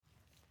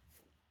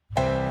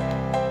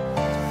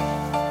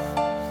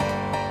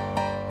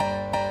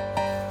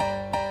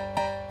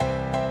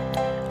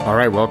All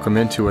right, welcome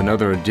into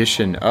another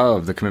edition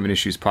of the Commitment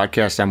Issues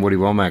Podcast. I'm Woody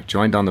Womack,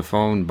 joined on the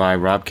phone by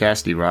Rob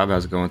Cassidy. Rob,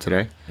 how's it going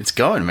today? It's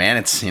going, man.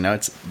 It's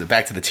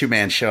back to the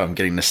two-man show. I'm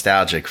getting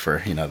nostalgic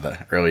for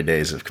the early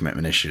days of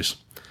Commitment Issues.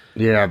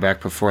 Yeah,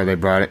 back before they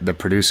brought it, the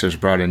producers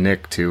brought in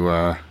Nick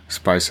to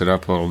spice it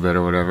up a little bit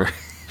or whatever.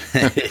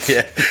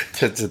 Yeah,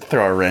 to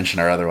throw a wrench in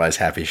our otherwise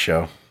happy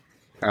show.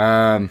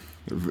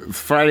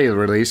 Friday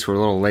release, we're a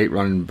little late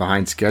running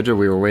behind schedule.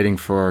 We were waiting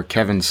for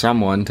Kevin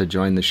someone to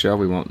join the show.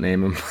 We won't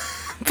name him.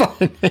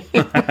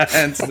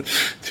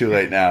 It's too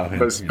late now.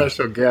 But a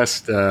special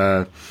guest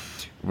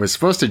was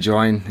supposed to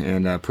join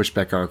and pushed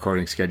back our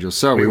recording schedule.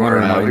 So we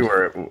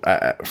were,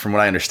 from what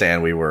I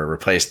understand, we were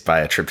replaced by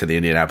a trip to the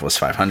Indianapolis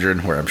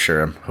 500, where I'm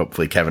sure,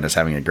 hopefully, Kevin is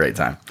having a great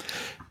time.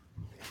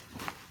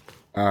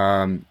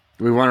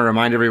 We want to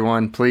remind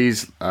everyone,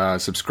 please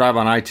subscribe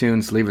on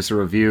iTunes, leave us a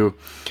review.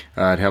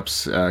 It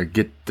helps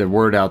get the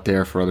word out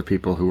there for other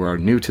people who are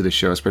new to the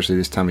show, especially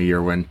this time of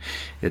year when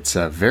it's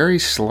very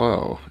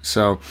slow.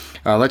 So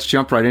let's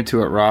jump right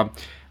into it, Rob.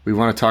 We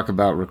want to talk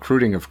about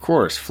recruiting, of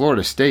course.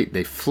 Florida State,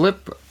 they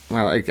flip.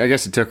 Well, I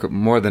guess it took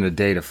more than a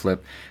day to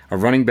flip. A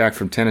running back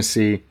from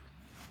Tennessee,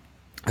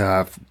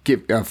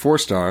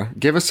 four-star.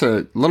 Give us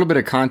a little bit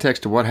of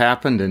context to what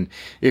happened, and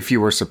if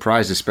you were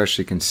surprised,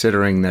 especially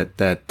considering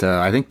that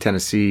I think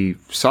Tennessee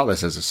saw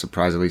this as a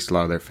surprise. At least a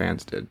lot of their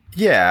fans did.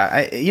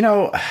 Yeah,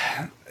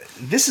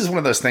 this is one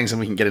of those things, and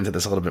we can get into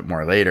this a little bit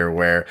more later,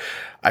 where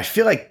I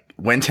feel like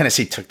when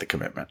Tennessee took the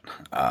commitment,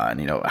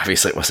 and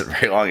obviously it wasn't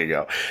very long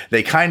ago,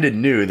 they kind of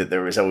knew that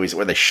there was always,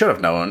 or they should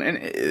have known,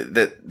 and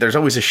that there's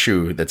always a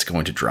shoe that's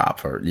going to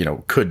drop, or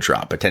could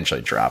drop, potentially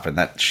drop, and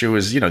that shoe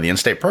is the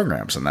in-state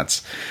programs, and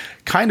that's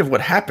kind of what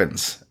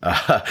happens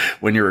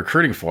when you're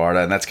recruiting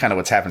Florida, and that's kind of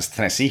what happens to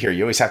Tennessee here.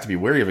 You always have to be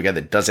wary of a guy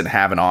that doesn't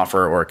have an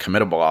offer or a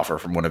committable offer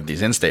from one of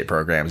these in-state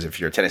programs. If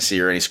you're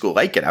Tennessee or any school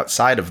like it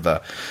outside of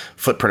the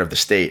footprint of the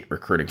state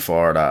recruiting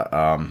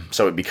Florida,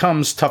 so it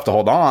becomes tough to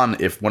hold on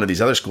if one of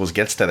these other schools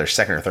gets to their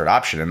second or third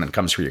option and then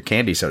comes for your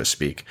candy, so to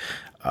speak.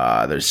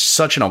 There's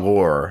such an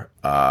allure,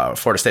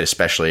 Florida State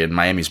especially, and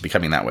Miami's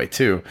becoming that way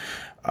too,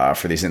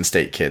 for these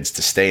in-state kids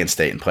to stay in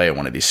state and play at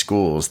one of these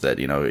schools that,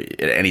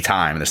 at any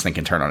time this thing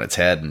can turn on its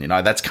head. And,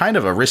 that's kind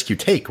of a risk you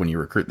take when you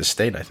recruit the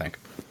state, I think.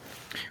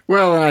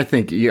 Well, and I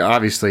think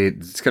obviously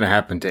it's going to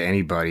happen to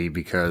anybody,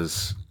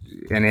 because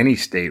in any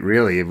state,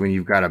 really, when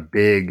you've got a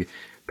big,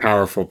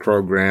 powerful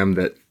program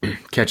that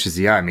catches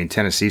the eye. I mean,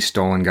 Tennessee's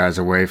stolen guys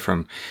away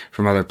from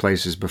other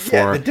places before.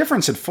 Yeah, the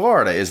difference in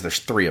Florida is there's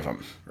three of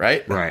them,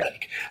 right?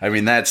 Right. I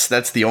mean, that's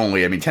the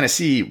only. I mean,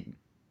 Tennessee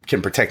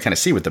can protect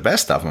Tennessee with the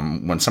best of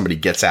them when somebody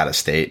gets out of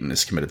state and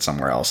is committed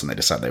somewhere else and they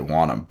decide they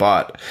want them.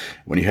 But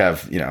when you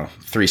have,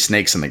 three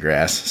snakes in the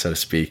grass, so to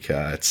speak,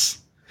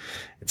 it's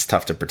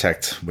tough to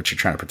protect what you're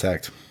trying to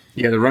protect.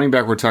 Yeah, the running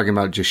back we're talking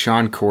about,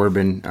 Jashawn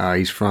Corbin.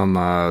 He's from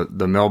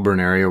the Melbourne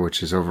area,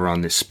 which is over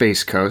on the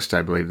Space Coast,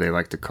 I believe they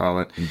like to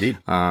call it. Indeed.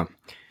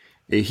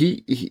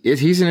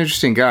 He's an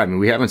interesting guy. I mean,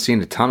 we haven't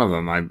seen a ton of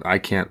him. I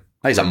can't.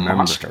 He's remember. A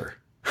monster.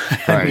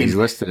 Right, he's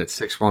listed at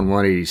 6'1",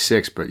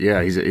 186, but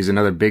yeah, he's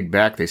another big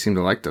back. They seem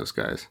to like those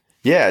guys.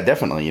 Yeah,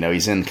 definitely.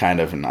 He's in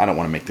kind of, and I don't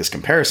want to make this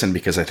comparison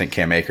because I think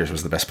Cam Akers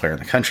was the best player in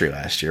the country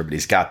last year, but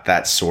he's got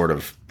that sort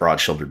of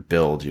broad-shouldered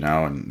build,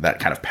 and that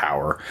kind of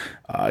power.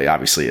 He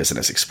obviously isn't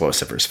as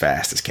explosive or as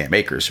fast as Cam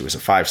Akers, who was a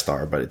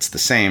 5-star, but it's the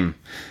same,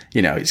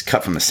 he's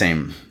cut from the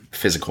same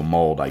physical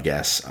mold, I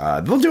guess.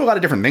 They'll do a lot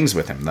of different things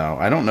with him, though.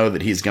 I don't know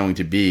that he's going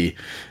to be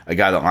a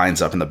guy that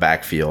lines up in the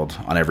backfield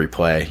on every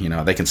play.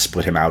 They can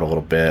split him out a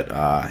little bit.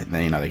 And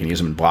then, they can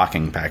use him in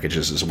blocking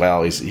packages as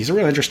well. He's a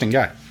really interesting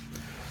guy.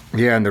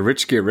 Yeah, and the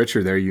rich get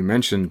richer there. You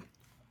mentioned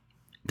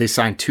they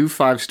signed 2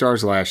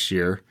 5-stars last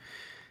year.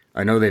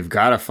 I know they've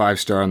got a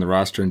 5-star on the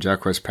roster in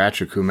Jacquez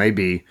Patrick, who may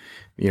be,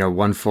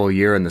 one full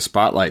year in the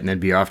spotlight and then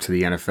be off to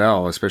the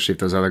NFL, especially if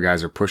those other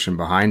guys are pushing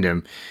behind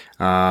him.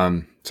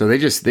 So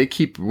they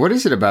keep, what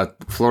is it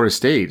about Florida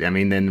State? I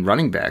mean, then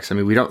running backs. I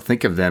mean, we don't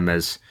think of them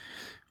as,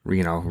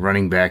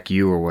 running back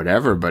or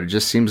whatever, but it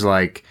just seems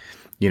like,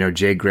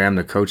 Jay Graham,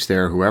 the coach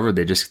there, whoever,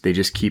 they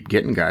just keep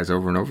getting guys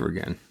over and over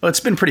again. Well,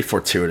 it's been pretty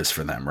fortuitous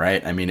for them,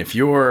 right? I mean, if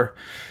you're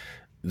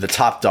the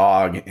top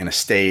dog in a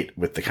state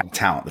with the kind of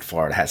talent that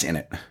Florida has in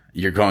it,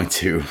 you're going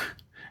to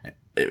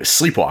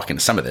sleepwalk into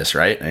some of this,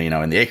 right?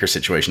 And the Akers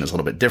situation is a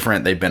little bit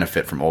different. They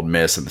benefit from Ole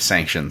Miss and the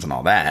sanctions and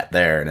all that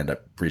there and end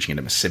up reaching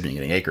into Mississippi and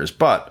getting Akers.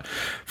 But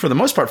for the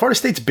most part, Florida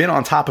State's been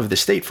on top of the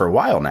state for a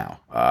while now.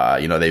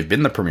 They've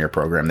been the premier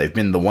program. They've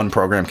been the one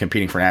program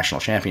competing for national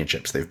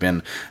championships. They've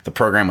been the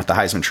program with the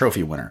Heisman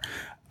Trophy winner.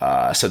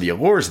 So the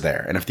allure's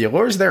there. And if the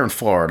allure's there in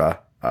Florida,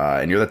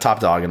 and you're the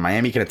top dog, and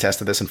Miami can attest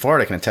to this, and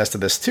Florida can attest to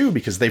this too,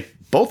 because they've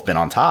both been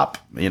on top,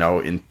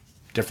 in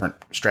different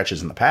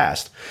stretches in the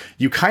past,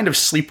 you kind of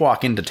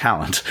sleepwalk into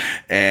talent.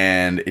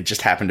 And it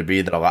just happened to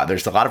be that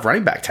there's a lot of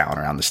running back talent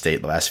around the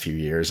state the last few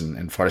years.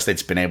 And Florida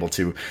State's been able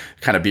to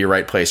kind of be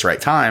right place, right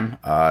time,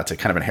 to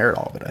kind of inherit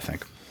all of it, I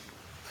think.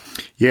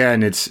 Yeah.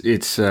 And it's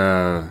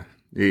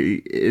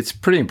It's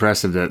pretty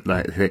impressive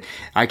that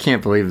I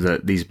can't believe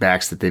that these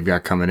backs that they've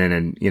got coming in,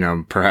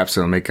 and perhaps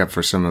it'll make up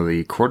for some of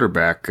the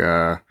quarterback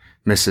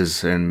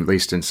misses, and at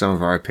least in some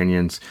of our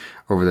opinions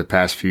over the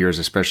past few years,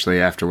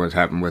 especially after what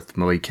happened with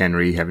Malik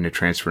Henry having to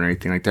transfer and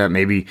anything like that.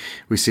 Maybe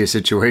we see a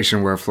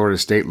situation where Florida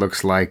State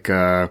looks like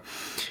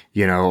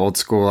old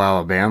school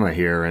Alabama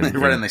here, and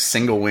running the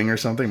single wing or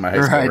something. My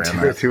high school right,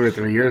 ran that. 2 or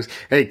 3 years.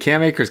 Hey,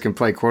 Cam Akers can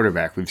play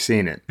quarterback. We've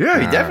seen it. Yeah,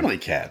 he definitely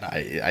can.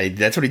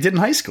 That's what he did in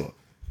high school.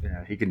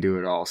 Yeah, he can do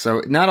it all.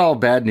 So not all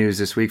bad news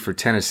this week for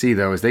Tennessee,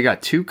 though, is they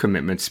got 2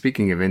 commitments.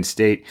 Speaking of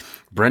in-state,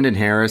 Brendan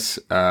Harris,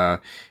 a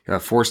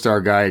 4-star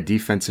guy, a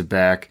defensive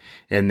back,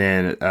 and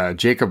then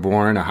Jacob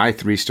Warren, a high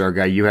 3-star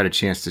guy you had a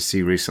chance to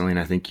see recently, and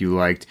I think you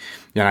liked.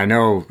 And I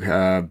know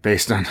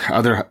based on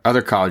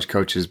other college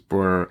coaches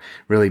were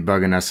really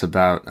bugging us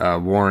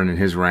about Warren and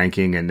his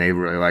ranking, and they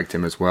really liked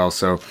him as well.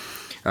 So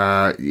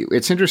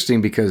it's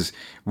interesting because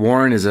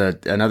Warren is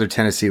another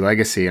Tennessee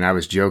legacy, and I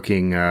was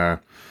joking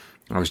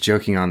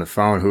on the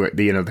phone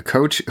the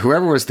coach,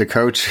 whoever was the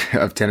coach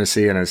of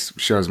Tennessee, and it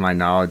shows my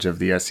knowledge of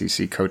the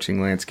SEC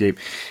coaching landscape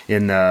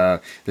in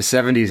the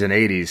 70s and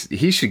 80s.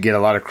 He should get a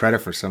lot of credit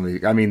for some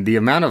of the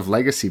amount of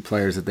legacy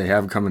players that they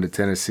have coming to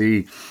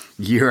Tennessee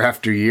year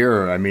after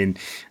year. I mean,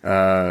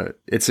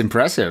 it's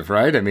impressive,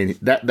 right? I mean,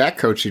 that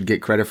coach should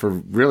get credit for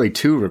really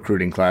 2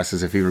 recruiting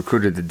classes if he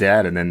recruited the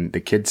dad and then the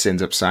kid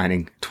ends up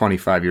signing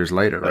 25 years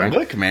later, right?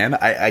 Look, man,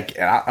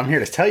 I'm here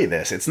to tell you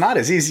this. It's not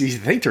as easy as you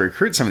think to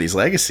recruit some of these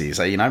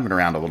legacies. I've been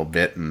around a little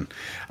bit, and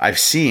I've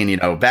seen,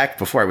 back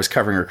before I was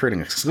covering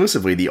recruiting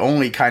exclusively, the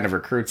only kind of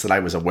recruits that I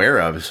was aware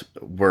of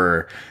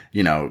were,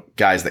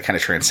 guys that kind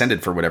of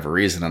transcended for whatever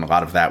reason. And a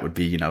lot of that would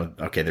be,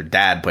 okay, their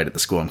dad played at the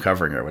school I'm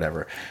covering or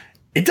whatever.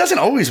 It doesn't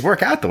always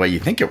work out the way you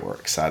think it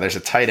works. There's a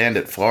tight end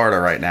at Florida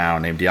right now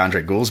named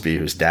DeAndre Goolsby,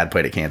 whose dad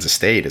played at Kansas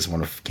State, is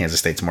one of Kansas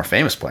State's more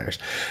famous players,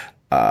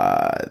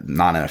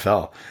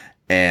 non-NFL.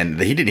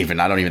 And I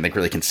don't even think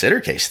really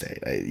consider K-State.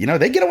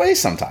 They get away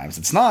sometimes.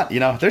 It's not,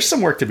 there's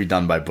some work to be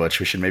done by Butch.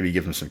 We should maybe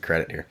give him some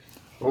credit here.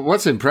 Well,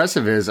 what's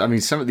impressive is,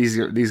 some of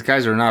these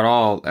guys are not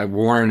all.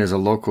 Warren is a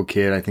local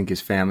kid. I think his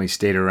family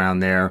stayed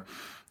around there.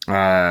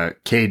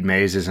 Cade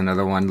Mays is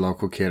another one,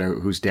 local kid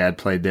whose dad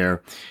played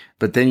there.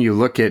 But then you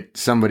look at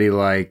somebody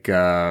like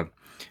Khalil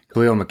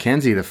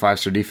McKenzie, the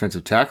 5-star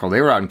defensive tackle. They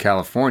were out in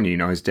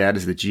California. His dad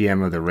is the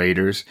GM of the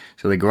Raiders.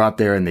 So they go out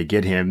there and they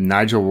get him.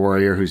 Nigel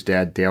Warrior, whose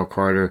dad, Dale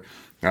Carter,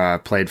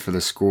 played for the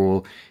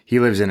school.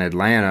 He lives in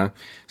Atlanta.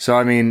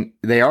 So,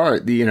 they are,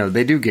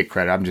 they do get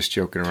credit. I'm just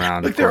joking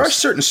around. Like, there are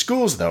certain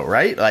schools, though,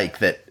 right? Like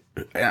that.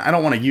 I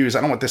don't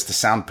want this to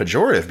sound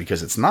pejorative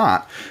because it's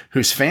not,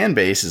 whose fan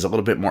base is a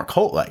little bit more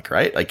cult-like,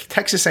 right? Like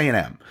Texas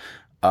A&M.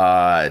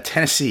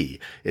 Tennessee,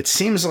 it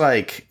seems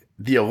like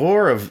the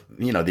allure of,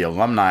 the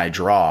alumni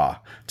draw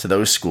to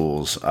those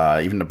schools,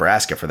 even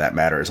Nebraska for that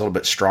matter, is a little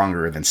bit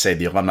stronger than, say,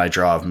 the alumni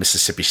draw of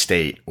Mississippi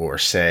State or,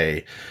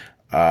 say,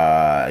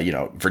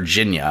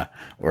 Virginia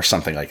or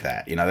something like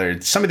that.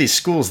 There's some of these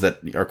schools that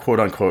are quote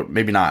unquote,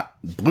 maybe not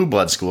blue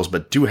blood schools,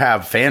 but do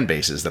have fan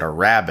bases that are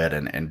rabid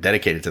and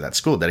dedicated to that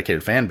school,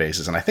 dedicated fan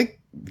bases. And I think,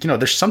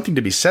 there's something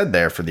to be said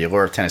there for the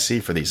allure of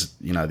Tennessee for these,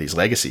 these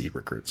legacy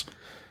recruits.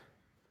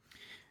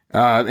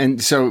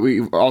 And so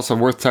we also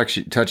worth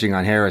touching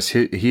on Harris.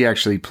 He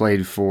actually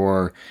played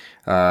for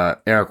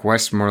Eric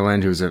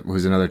Westmoreland, who's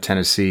another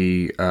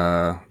Tennessee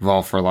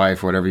Vol for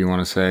life, whatever you want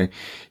to say.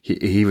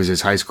 He was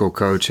his high school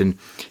coach, and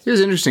it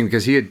was interesting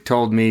because he had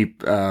told me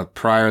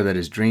prior that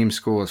his dream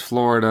school is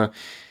Florida.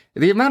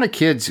 The amount of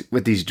kids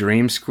with these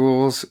dream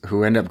schools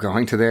who end up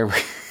going to there.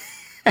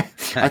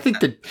 I think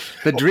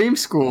the dream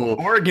school,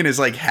 Oregon is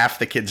like half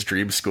the kids'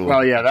 dream school.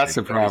 Well, yeah, that's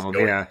the problem.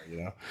 Yeah.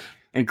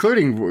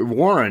 Including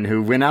Warren,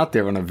 who went out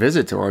there on a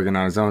visit to Oregon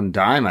on his own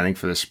dime, I think,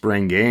 for the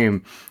spring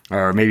game,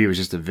 or maybe it was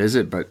just a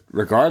visit. But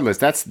regardless,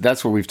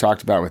 that's what we've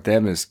talked about with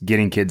them, is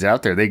getting kids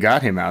out there. They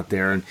got him out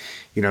there, and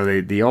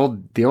the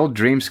old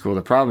dream school.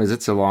 The problem is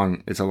it's a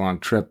long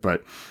trip,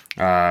 but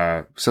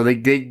so they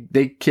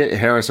get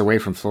Harris away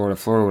from Florida.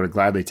 Florida would have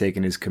gladly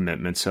taken his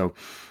commitment. So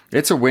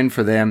it's a win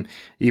for them,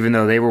 even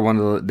though they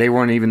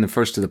weren't even the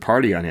first to the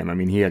party on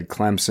him. He had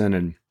Clemson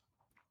and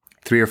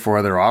 3 or 4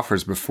 other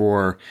offers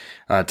before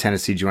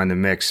Tennessee joined the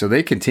mix. So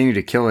they continue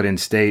to kill it in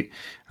state.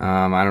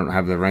 I don't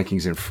have the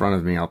rankings in front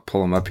of me. I'll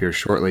pull them up here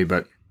shortly.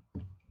 But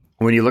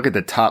when you look at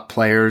the top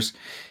players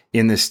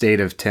in the state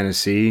of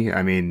Tennessee,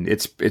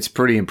 it's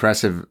pretty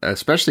impressive,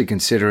 especially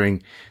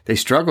considering they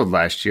struggled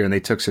last year and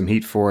they took some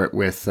heat for it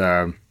with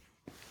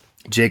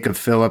Jacob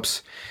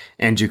Phillips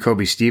and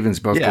Jacoby Stevens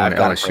both going to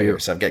LSU.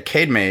 Right, so I've got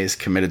Cade Mays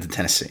committed to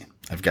Tennessee.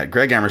 I've got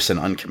Greg Emerson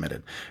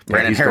uncommitted.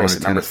 Brandon Harris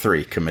at number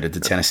 3 committed to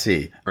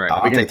Tennessee. Right.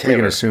 We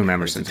can assume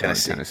Emerson's going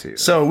to Tennessee.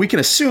 So we can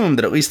assume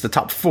that at least the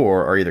top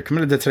 4 are either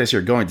committed to Tennessee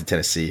or going to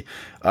Tennessee.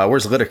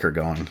 Where's Lideker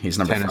going? He's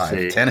number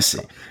 5. Tennessee.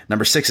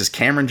 Number 6 is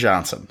Cameron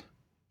Johnson.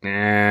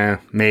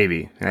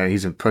 Maybe.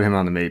 He's put him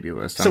on the maybe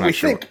list. So we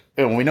think,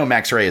 well, we know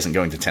Max Ray isn't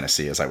going to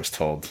Tennessee, as I was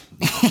told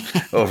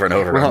over and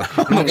over. Well,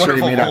 I'm sure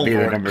he may not be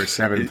the number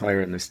 7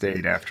 player in the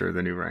state after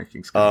the new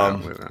rankings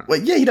come out. Well,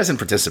 yeah, he doesn't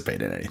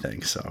participate in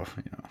anything, so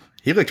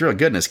he looked real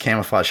good in his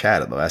camouflage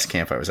hat at the last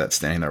camp I was at,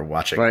 standing there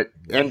watching. But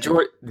and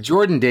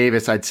Jordan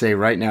Davis, I'd say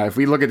right now, if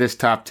we look at this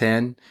top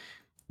 10,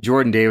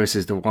 Jordan Davis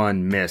is the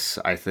one miss,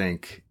 I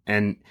think.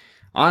 And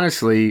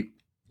honestly,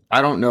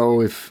 I don't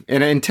know if,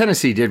 and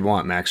Tennessee did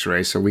want Max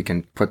Ray, so we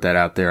can put that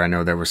out there. I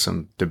know there was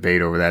some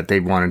debate over that. They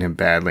wanted him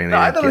badly. And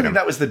I don't think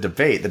that was the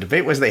debate. The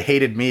debate was they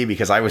hated me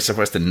because I was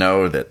supposed to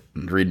know that,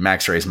 read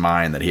Max Ray's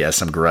mind, that he has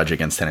some grudge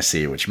against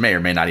Tennessee, which may or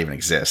may not even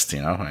exist.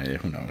 Who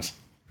knows?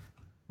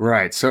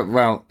 Right. So,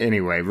 well,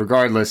 anyway,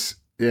 regardless,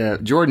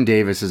 Jordan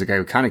Davis is a guy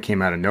who kind of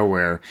came out of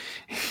nowhere.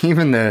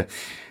 Even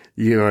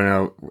you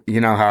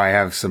know how I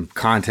have some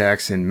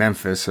contacts in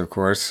Memphis, of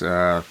course.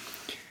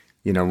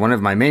 One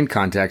of my main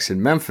contacts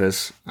in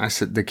Memphis, I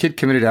said, the kid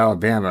committed to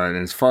Alabama, and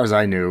as far as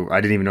I knew, I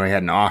didn't even know he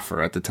had an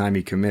offer at the time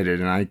he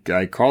committed. And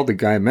I called the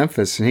guy in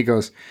Memphis, and he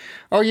goes,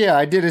 "Oh, yeah,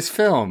 I did his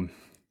film.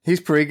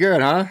 He's pretty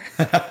good, huh?"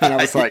 And I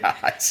was like,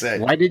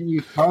 why didn't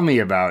you tell me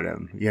about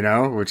him?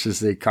 Which is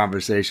the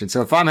conversation.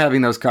 So if I'm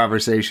having those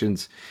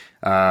conversations,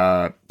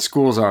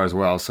 schools are as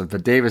well. So,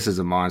 but Davis is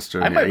a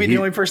monster. I might be the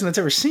only person that's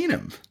ever seen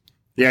him.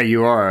 Yeah,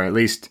 you are, at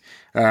least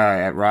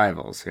at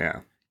Rivals,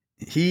 yeah.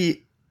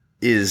 He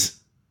is...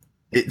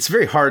 It's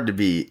very hard to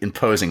be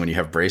imposing when you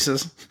have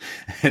braces,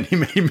 and he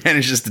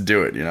manages to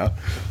do it, Yeah,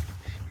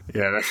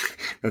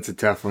 that's a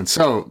tough one.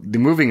 So,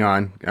 moving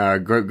on,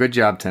 good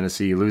job,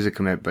 Tennessee. You lose a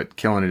commit, but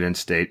killing it in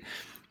state.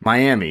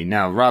 Miami.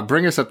 Now, Rob,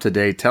 bring us up to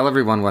date. Tell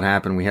everyone what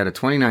happened. We had a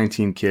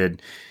 2019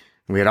 kid.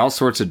 We had all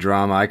sorts of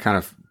drama. I kind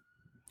of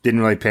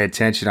didn't really pay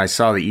attention. I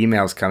saw the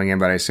emails coming in,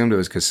 but I assumed it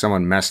was because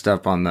someone messed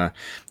up on the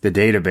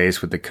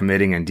database with the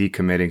committing and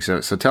decommitting.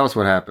 So tell us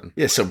what happened.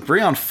 Yeah, so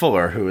Breon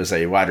Fuller, who is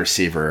a wide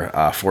receiver,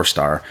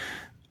 4-star,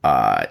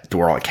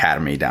 Doral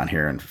Academy down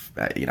here, and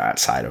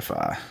outside of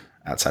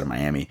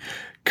Miami,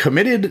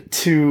 committed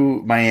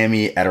to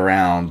Miami at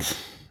around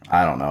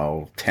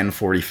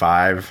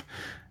 10:45.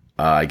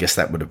 I guess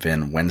that would have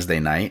been Wednesday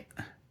night.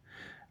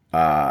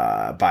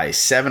 By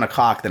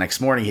 7:00 the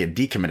next morning, he had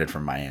decommitted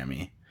from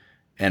Miami.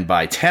 And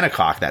by 10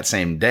 o'clock that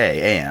same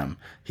day, a.m.,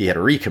 he had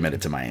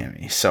recommitted to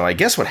Miami. So I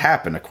guess what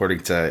happened, according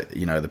to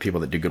the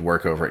people that do good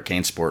work over at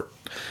CaneSport,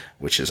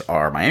 which is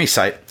our Miami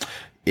site,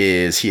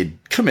 is he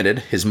had committed.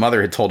 His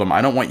mother had told him,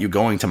 "I don't want you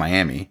going to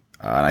Miami."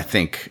 And I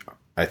think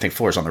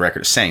Fuller's on the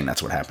record as saying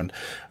that's what happened.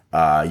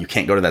 You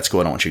can't go to that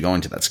school. I don't want you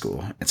going to that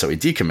school. And so he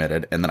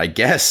decommitted. And then I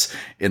guess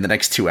in the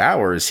next 2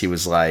 hours, he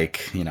was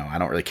like, I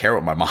don't really care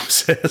what my mom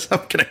says. I'm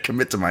going to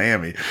commit to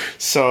Miami.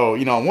 So,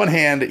 on one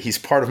hand, he's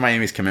part of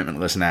Miami's commitment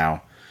list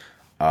now.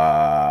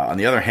 On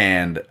the other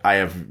hand,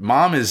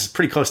 mom is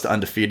pretty close to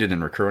undefeated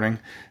in recruiting.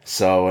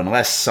 So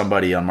unless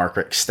somebody on Mark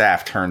Richt's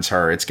staff turns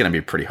her, it's going to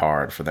be pretty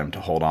hard for them to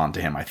hold on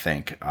to him, I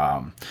think.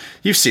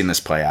 You've seen this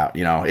play out.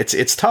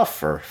 It's tough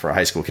for a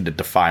high school kid to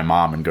defy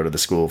mom and go to the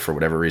school for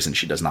whatever reason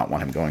she does not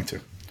want him going to.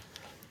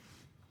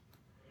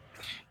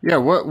 Yeah.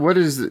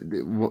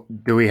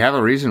 Do we have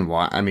a reason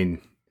why? I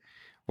mean,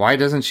 why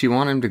doesn't she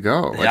want him to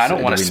go? Yeah, I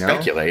don't want to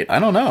speculate. I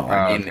don't know.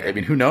 I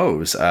mean, who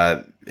knows?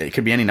 It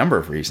could be any number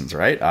of reasons,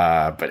 right?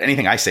 But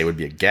anything I say would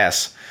be a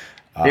guess.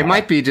 It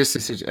might be just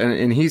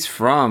and he's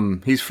from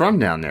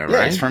down there,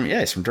 right? Yeah,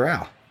 he's from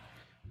Doral.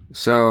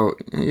 So,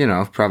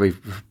 probably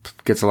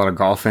gets a lot of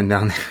golf in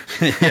down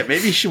there. Yeah,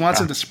 maybe she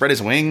wants him to spread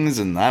his wings,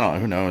 and I don't know,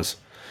 who knows?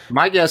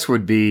 My guess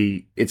would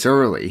be it's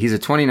early. He's a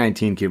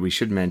 2019 kid, we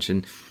should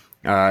mention.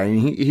 And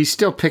he's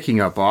still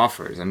picking up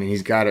offers. I mean,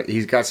 he's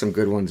got some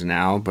good ones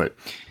now, but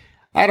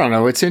I don't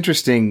know. It's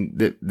interesting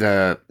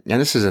that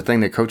and this is a thing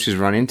that coaches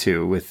run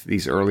into with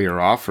these earlier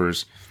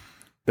offers.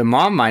 The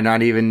mom might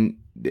not even,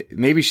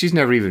 maybe she's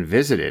never even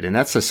visited. And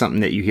that's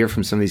something that you hear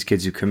from some of these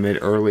kids who commit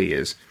early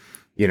is,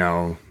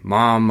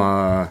 mom,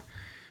 I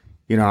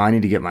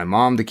need to get my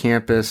mom to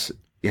campus.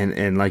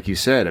 And like you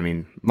said, I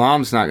mean,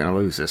 mom's not going to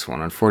lose this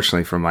one,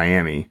 unfortunately, for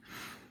Miami.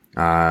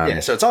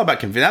 So it's all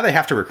about now they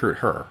have to recruit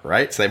her,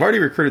 right? So they've already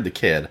recruited the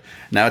kid.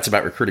 Now it's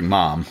about recruiting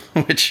mom,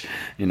 which,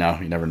 you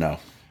never know.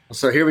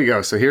 So here we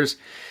go. So here's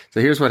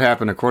what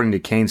happened according to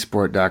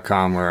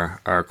Canesport.com,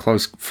 where our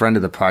close friend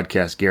of the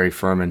podcast, Gary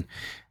Furman,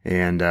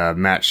 and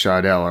Matt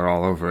Shaudell are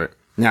all over it.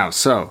 Now,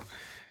 so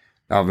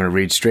I'm going to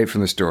read straight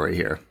from the story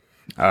here.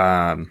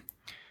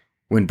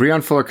 When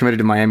Breon Fuller committed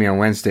to Miami on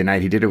Wednesday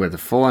night, he did it with a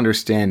full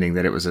understanding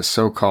that it was a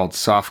so-called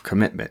soft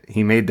commitment.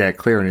 He made that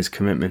clear in his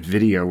commitment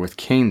video with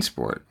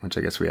CaneSport, which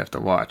I guess we have to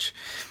watch.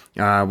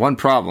 One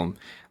problem,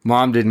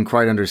 mom didn't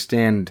quite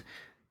understand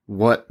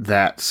what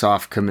that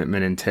soft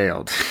commitment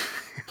entailed.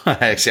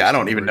 Actually, I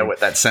don't even know what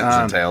that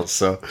sentence entails.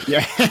 So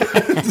yeah,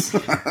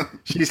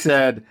 she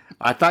said,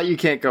 "I thought you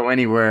can't go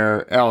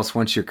anywhere else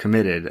once you're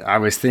committed. I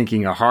was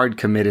thinking a hard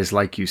commit is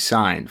like you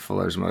signed."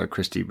 Fuller's mother,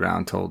 Christy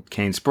Brown, told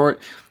CaneSport.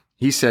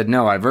 He said,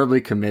 no, I verbally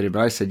committed,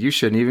 but I said, you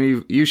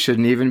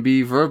shouldn't even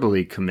be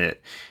verbally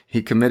commit.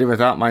 He committed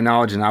without my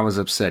knowledge, and I was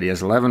upset. He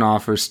has 11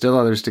 offers, still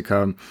others to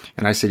come.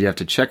 And I said, you have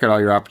to check out all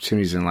your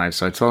opportunities in life.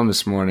 So I told him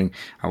this morning,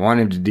 I want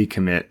him to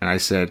decommit. And I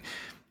said,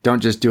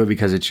 don't just do it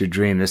because it's your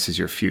dream. This is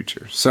your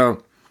future.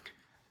 So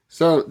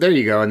there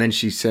you go. And then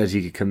she says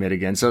he could commit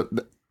again. So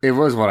it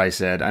was what I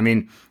said. I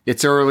mean,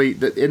 it's early.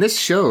 And this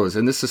shows,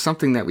 and this is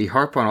something that we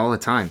harp on all the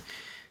time.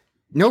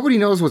 Nobody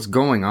knows what's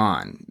going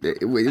on.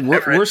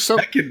 We're so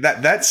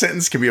that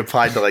sentence can be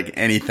applied to like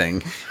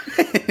anything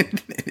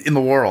in the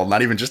world,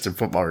 not even just in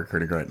football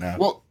recruiting right now.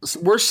 Well,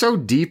 we're so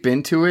deep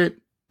into it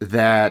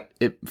that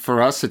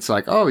for us it's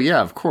like, oh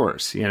yeah, of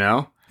course, you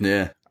know.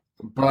 Yeah.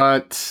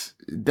 But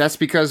that's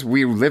because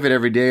we live it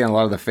every day, and a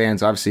lot of the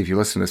fans, obviously, if you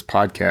listen to this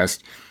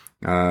podcast,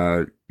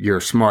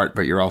 you're smart,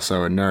 but you're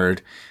also a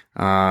nerd.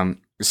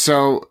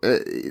 So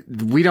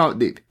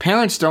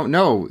parents don't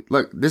know.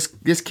 Look,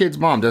 this kid's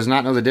mom does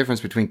not know the difference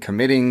between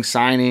committing,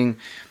 signing,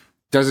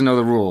 doesn't know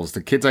the rules.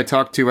 The kids I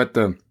talked to at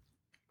the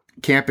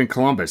camp in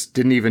Columbus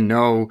didn't even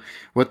know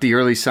what the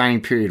early signing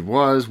period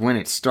was, when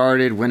it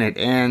started, when it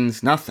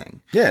ends,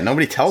 nothing. Yeah,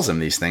 nobody tells them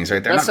these things,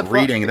 right? They're not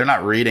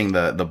reading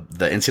the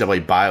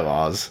NCAA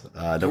bylaws.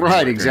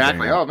 Right,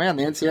 exactly. Oh man,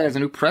 the NCAA has a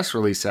new press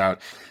release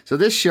out. So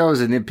this shows,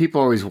 and then people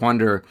always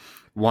wonder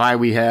why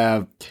we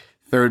have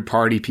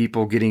third-party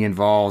people getting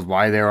involved,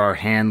 why there are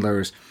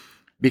handlers,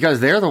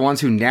 because they're the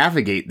ones who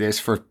navigate this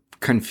for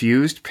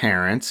confused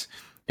parents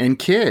and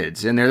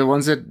kids, and they're the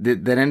ones that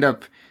end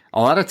up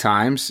a lot of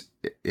times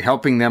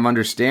helping them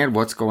understand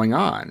what's going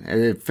on.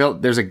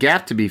 There's a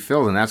gap to be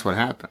filled, and that's what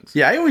happens.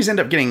 Yeah, I always end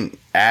up getting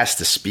asked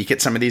to speak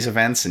at some of these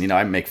events, and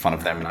I make fun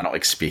of them, and I don't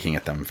like speaking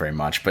at them very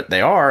much, but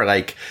they are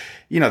like,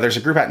 there's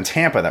a group out in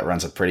Tampa that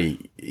runs a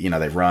pretty,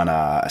 they run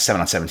a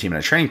 7-on-7 team in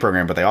a training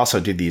program, but they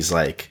also do these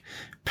like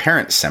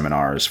parent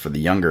seminars for the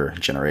younger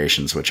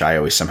generations, which I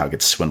always somehow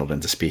get swindled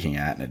into speaking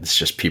at. And it's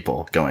just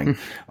people going,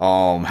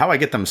 how do I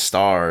get them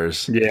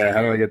stars? Yeah,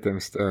 how do I get them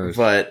stars?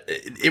 But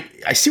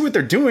I see what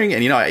they're doing,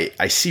 and,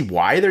 I see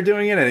why they're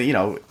doing it.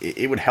 And,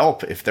 it would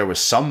help if there was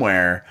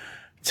somewhere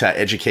to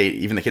educate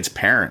even the kids'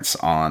 parents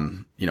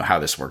on, how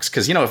this works.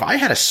 Because, if I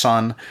had a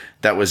son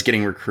that was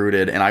getting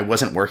recruited and I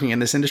wasn't working in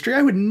this industry,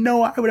 I would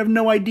have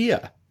no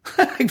idea.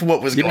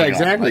 What was going on.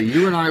 Exactly.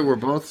 You and I were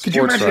both Could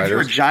you imagine if you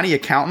were Johnny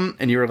Accountant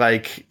and you were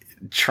like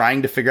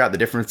trying to figure out the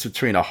difference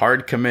between a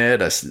hard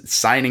commit, a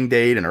signing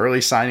date, an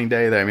early signing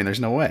day? I mean, there's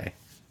no way.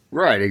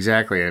 Right,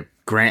 exactly. A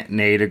grant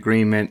and aid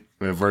agreement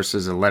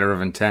versus a letter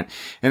of intent.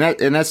 And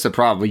that's the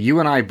problem.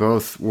 You and I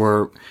both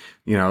were,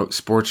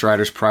 sports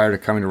writers prior to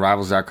coming to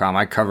Rivals.com.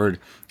 I covered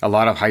a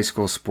lot of high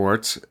school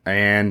sports,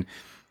 and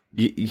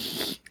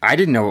I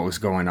didn't know what was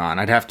going on.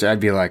 I'd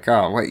be like,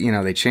 oh, what,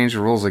 they changed the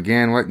rules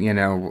again. What,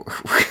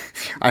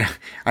 I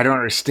don't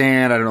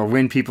understand. I don't know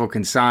when people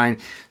can sign.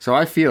 So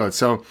I feel it.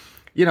 So,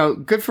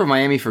 good for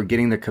Miami for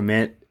getting the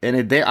commit.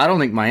 And I don't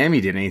think Miami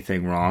did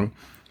anything wrong,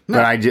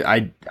 but I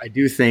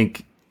do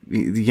think,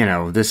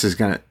 this is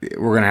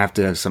we're going to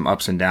have some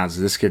ups and downs.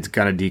 This kid's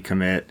going to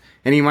decommit,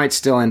 and he might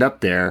still end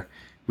up there.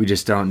 We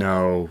just don't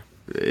know.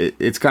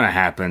 It's going to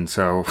happen.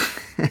 So,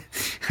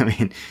 I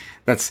mean,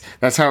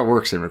 that's how it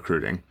works in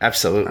recruiting.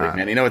 Absolutely,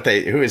 man. You know what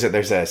who is it?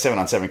 There's a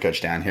 7-on-7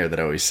 coach down here that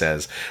always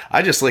says,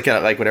 I just look at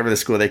it like whatever the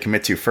school they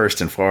commit to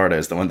first in Florida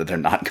is the one that they're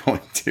not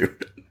going to.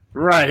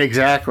 Right,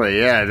 exactly.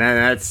 Yeah,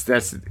 that's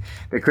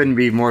it couldn't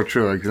be more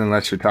true,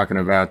 unless you're talking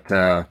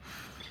about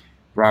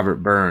Robert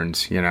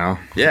Burns, Yeah,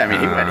 I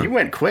mean, he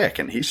went quick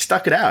and he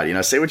stuck it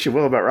out. Say what you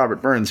will about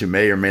Robert Burns, who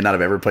may or may not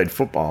have ever played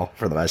football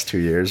for the last 2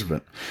 years,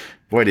 but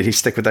boy, did he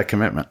stick with that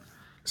commitment.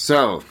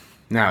 So,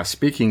 now,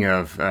 speaking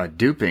of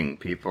duping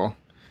people,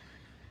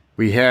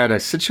 we had a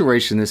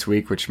situation this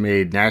week which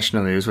made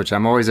national news, which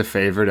I'm always a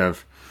favorite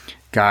of,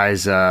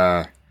 guys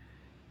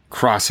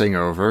crossing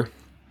over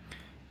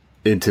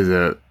into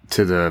the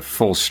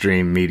full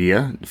stream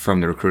media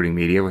from the recruiting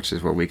media, which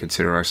is what we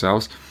consider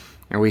ourselves.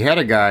 And we had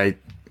a guy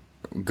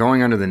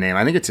going under the name,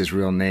 I think it's his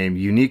real name,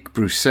 Unique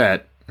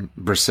Brissett,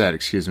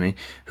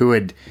 who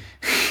had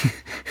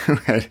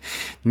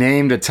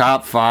named a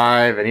top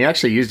 5, and he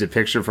actually used a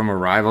picture from a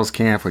Rivals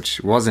camp, which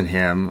wasn't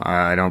him,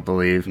 I don't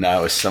believe. No,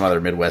 it was some other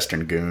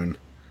Midwestern goon.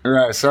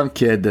 Right, some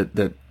kid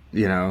that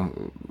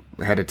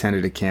had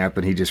attended a camp,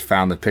 and he just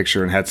found the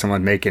picture and had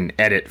someone make an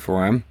edit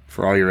for him,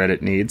 for all your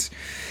edit needs.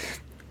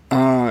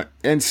 And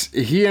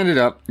he ended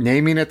up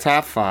naming a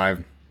top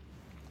 5,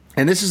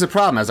 and this is a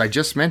problem, as I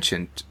just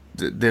mentioned.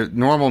 The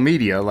normal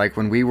media, like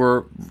when we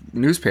were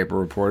newspaper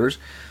reporters,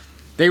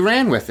 they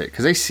ran with it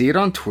because they see it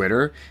on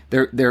Twitter.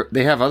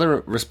 They have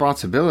other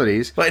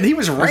responsibilities. But he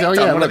was ranked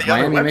on one of the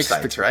other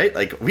websites, right?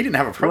 Like, we didn't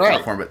have a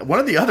profile for him, but one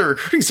of the other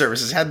recruiting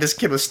services had this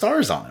kid with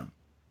stars on him.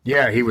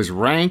 Yeah, he was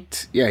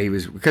ranked. Yeah, he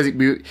was, because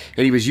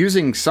he was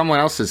using someone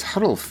else's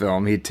huddle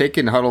film. He'd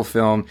taken huddle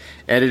film,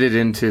 edited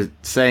into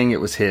saying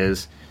it was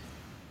his.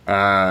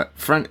 Former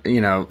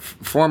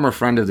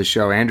friend of the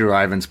show, Andrew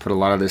Ivins, put a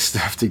lot of this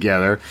stuff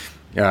together.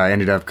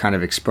 Ended up kind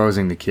of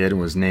exposing the kid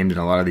and was named in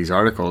a lot of these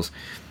articles.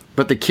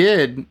 But the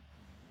kid,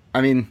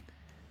 I mean,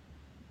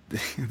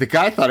 the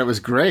guy thought it was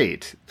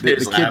great. The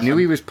kid knew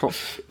he was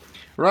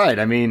right.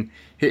 I mean,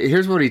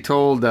 here's what he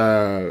told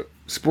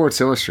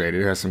Sports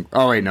Illustrated. It has some.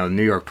 Oh wait, no,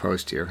 New York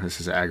Post here.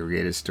 This is an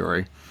aggregated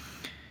story,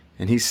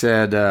 and he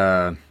said,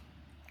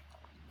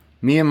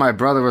 "Me and my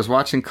brother was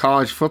watching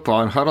college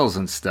football in huddles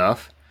and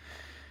stuff.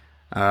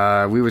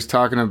 We was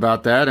talking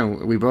about that,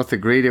 and we both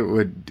agreed it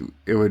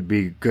would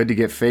be good to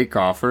get fake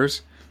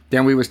offers.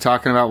 Then we was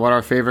talking about what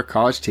our favorite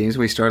college teams. And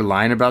we started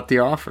lying about the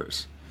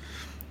offers."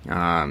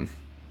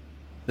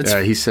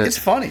 He said, "It's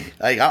funny.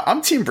 Like,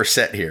 I'm Team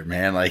Brissett here,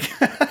 man. Like,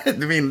 I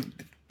mean,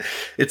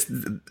 it's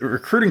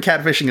recruiting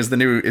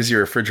catfishing is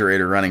your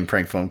refrigerator running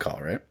prank phone call,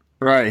 right?"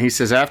 Right. He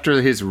says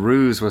after his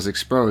ruse was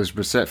exposed,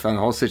 Brissett found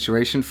the whole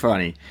situation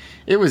funny.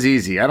 "It was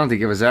easy. I don't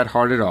think it was that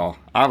hard at all.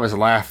 I was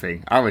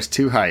laughing. I was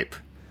too hype."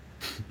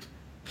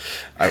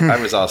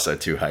 I was also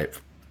too hype.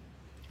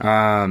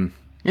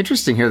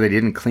 Interesting here they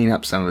didn't clean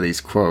up some of these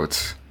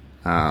quotes,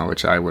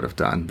 which I would have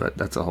done, but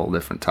that's a whole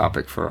different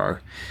topic for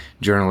our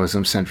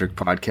journalism-centric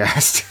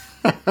podcast.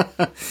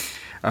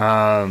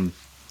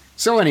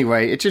 So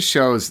anyway, it just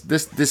shows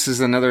this is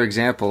another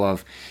example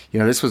of,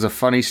 this was a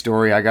funny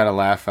story. I got a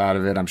laugh out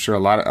of it. I'm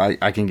sure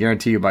I can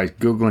guarantee you by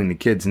Googling the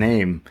kid's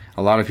name,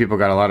 a lot of people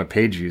got a lot of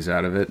page views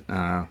out of it.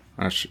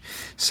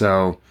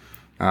 So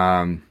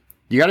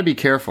you got to be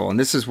careful. And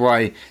this is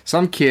why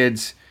some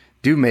kids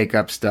do make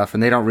up stuff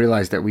and they don't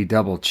realize that we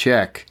double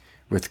check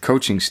with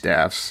coaching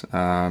staffs.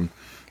 And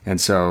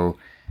so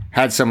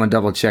had someone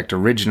double checked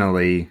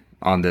originally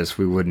on this,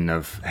 we wouldn't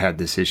have had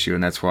this issue.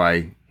 And that's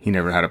why he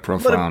never had a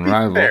profile on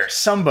Rivals.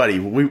 Somebody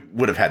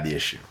would have had the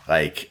issue.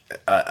 Like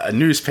a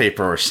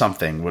newspaper or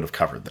something would have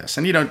covered this.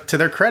 And, to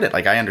their credit,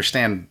 like I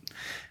understand,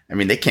 I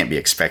mean, they can't be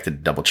expected to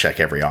double check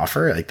every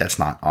offer. Like that's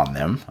not on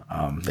them.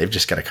 They've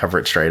just got to cover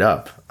it straight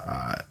up.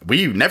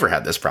 We never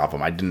had this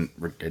problem. I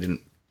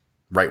didn't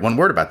write one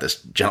word about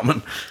this,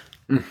 gentlemen.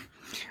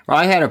 Well,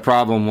 I had a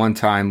problem one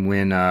time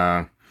when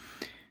a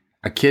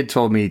kid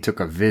told me he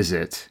took a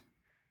visit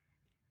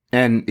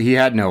and he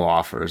had no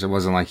offers. It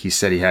wasn't like he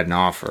said he had an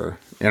offer.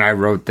 And I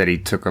wrote that he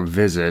took a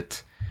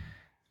visit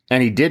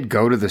and he did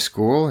go to the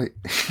school.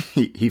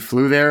 He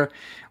flew there,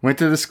 went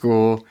to the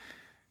school.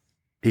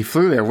 He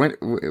flew there,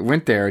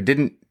 went there,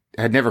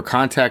 had never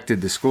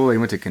contacted the school. He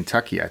went to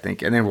Kentucky, I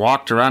think, and then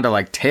walked around to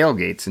like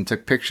tailgates and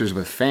took pictures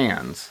with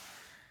fans.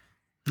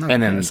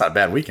 And then it's not a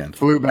bad weekend.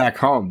 Flew back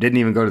home, didn't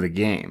even go to the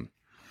game.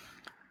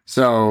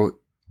 So,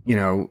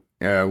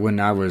 when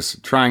I was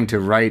trying to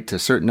write a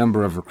certain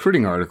number of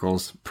recruiting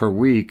articles per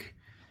week,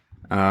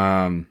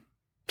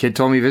 kid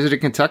told me he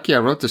visited Kentucky. I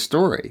wrote the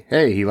story.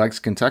 Hey, he likes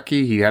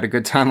Kentucky. He had a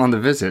good time on the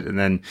visit. And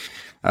then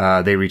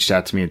they reached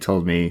out to me and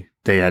told me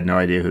they had no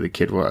idea who the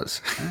kid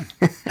was.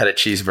 Had a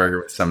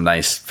cheeseburger with some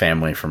nice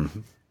family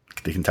from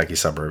the Kentucky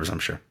suburbs, I'm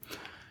sure.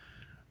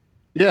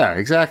 Yeah,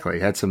 exactly.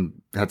 Had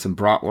some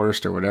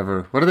bratwurst or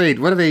whatever. What do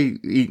they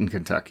eat in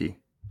Kentucky?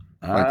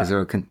 Is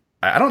there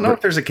I don't know if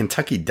there's a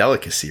Kentucky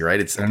delicacy,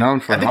 right? They're known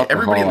for I think alcohol,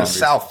 everybody in the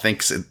obviously. South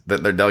thinks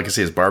that their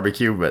delicacy is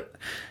barbecue, but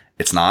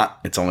it's not.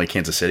 It's only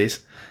Kansas City's.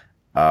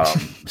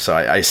 So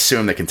I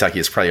assume that Kentucky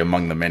is probably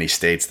among the many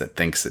states that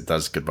thinks it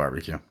does good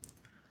barbecue.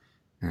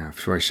 Yeah,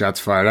 sure. Shots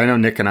fired. I know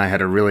Nick and I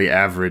had a really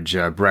average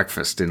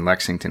breakfast in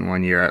Lexington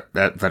one year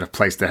at a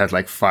place that had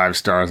like 5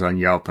 stars on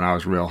Yelp, and I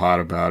was real hot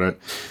about it.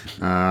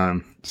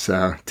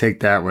 So take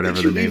that, whatever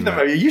the name.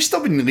 Have you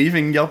still been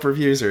leaving Yelp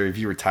reviews, or have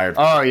you retired?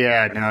 Oh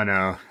yeah,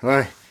 no.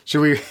 Well,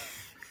 should we?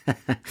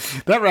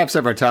 That wraps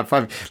up our top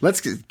 5.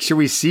 Should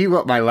we see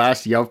what my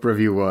last Yelp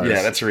review was? Yeah,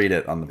 let's read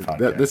it on the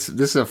podcast. This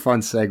is a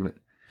fun segment.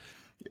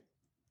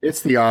 It's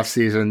the off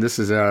season. This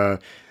is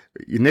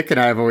Nick and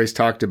I have always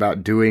talked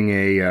about doing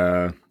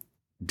a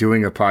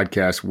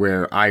podcast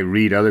where I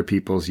read other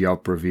people's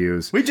Yelp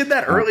reviews. We did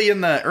that early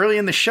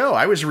in the show.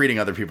 I was reading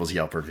other people's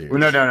Yelp reviews.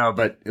 Well, no,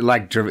 but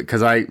like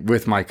because I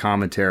with my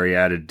commentary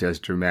added as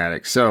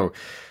dramatic. So,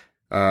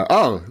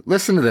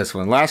 listen to this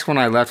one. Last one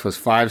I left was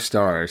 5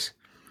 stars,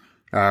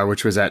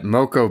 which was at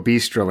Moco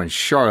Bistro in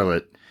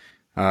Charlotte,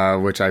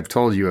 which I've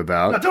told you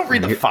about. No, don't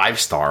read the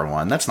 5-star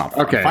one. That's not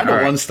fun. Okay. Find a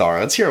 1-star.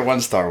 Let's hear a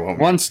 1-star one.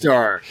 1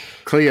 star.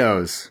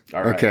 Cleo's.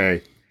 All right.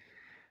 Okay.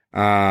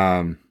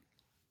 Oh,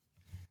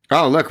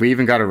 look, we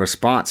even got a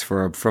response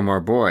from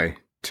our boy.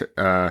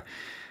 I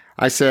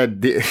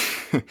said,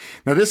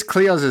 now this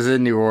Cleo's is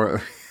in New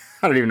Orleans.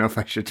 I don't even know if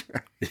I should.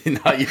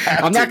 No, you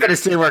have I'm not going to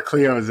say where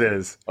Cleo's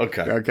is.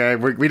 Okay. Okay.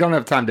 We don't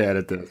have time to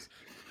edit this.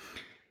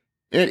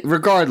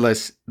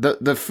 Regardless,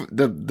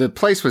 the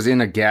place was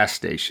in a gas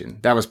station.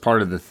 That was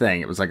part of the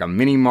thing. It was like a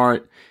mini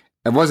mart.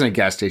 It wasn't a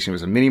gas station. It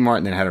was a mini mart,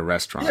 and then it had a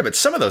restaurant. Yeah, but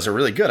some of those are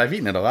really good. I've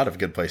eaten at a lot of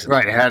good places.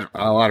 Right. It had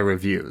a lot of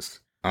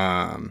reviews.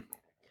 Oh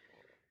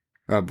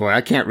boy,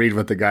 I can't read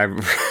what the guy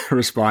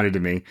responded to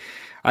me.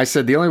 I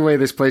said, the only way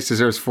this place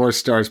deserves 4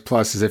 stars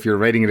plus is if you're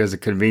rating it as a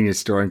convenience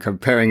store and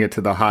comparing it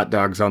to the hot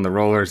dogs on the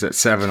rollers at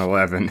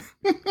 7-Eleven.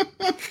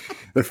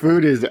 The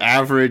food is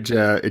average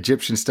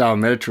Egyptian-style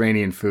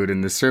Mediterranean food,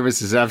 and the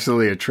service is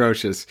absolutely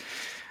atrocious.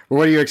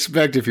 What do you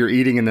expect if you're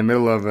eating in the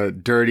middle of a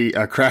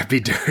crappy,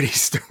 dirty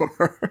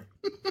store?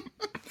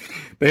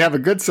 They have a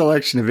good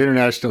selection of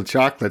international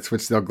chocolates,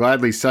 which they'll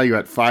gladly sell you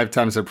at 5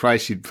 times the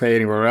price you'd pay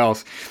anywhere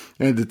else.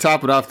 And to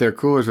top it off, their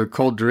coolers with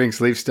cold drinks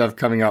leave stuff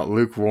coming out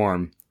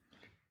lukewarm.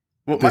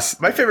 Well,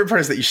 my favorite part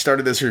is that you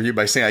started this review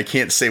by saying I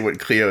can't say what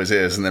Cleo's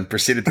is, and then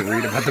proceeded to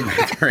read about the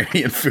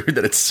Mediterranean food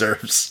that it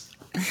serves.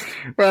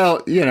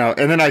 Well,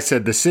 and then I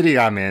said the city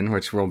I'm in,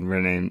 which will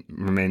remain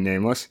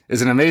nameless,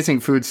 is an amazing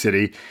food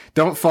city.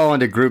 Don't fall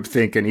into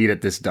groupthink and eat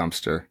at this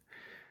dumpster.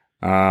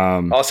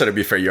 Also, to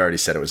be fair, you already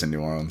said it was in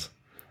New Orleans.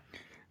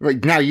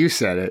 Right, now you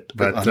said it,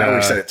 but now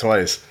we've said it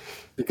twice.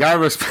 The guy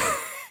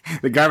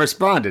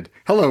responded,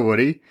 "Hello,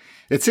 Woody.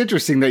 It's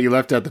interesting that you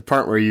left out the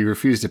part where you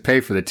refused to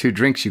pay for the 2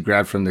 drinks you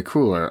grabbed from the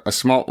cooler, a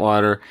smalt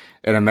water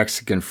and a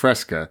Mexican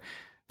fresca.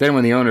 Then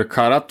when the owner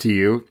caught up to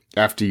you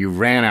after you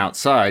ran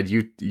outside,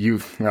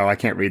 well, I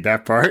can't read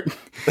that part.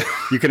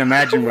 You can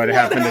imagine what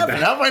happened. How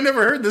have I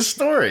never heard this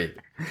story?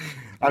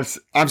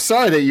 I'm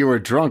sorry that you were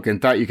drunk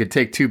and thought you could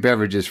take 2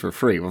 beverages for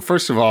free. Well,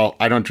 first of all,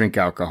 I don't drink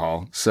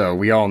alcohol, so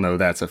we all know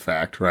that's a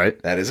fact, right?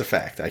 That is a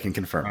fact. I can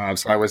confirm.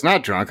 So I was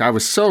not drunk. I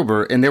was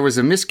sober, and there was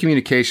a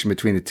miscommunication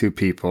between the 2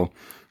 people.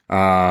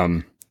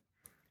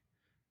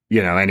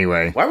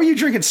 Anyway. Why were you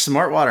drinking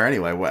smart water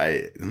anyway?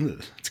 Why?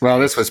 Well,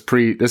 this was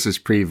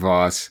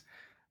pre-Voss.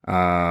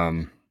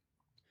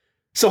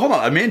 So hold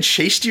on, a man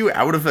chased you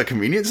out of a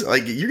convenience?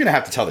 Like, you're going to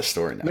have to tell this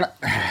story now.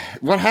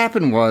 What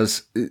happened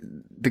was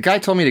the guy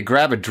told me to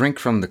grab a drink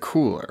from the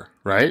cooler,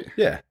 right?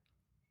 Yeah.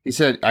 He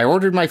said, I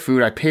ordered my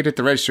food, I paid at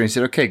the register, and he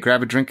said, okay,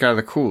 grab a drink out of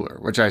the cooler,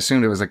 which I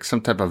assumed it was like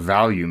some type of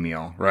value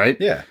meal, right?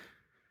 Yeah.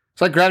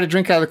 So I grabbed a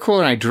drink out of the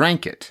cooler and I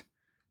drank it.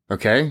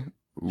 Okay?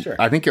 Sure.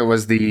 I think it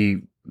was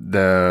the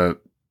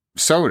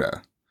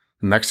soda,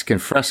 Mexican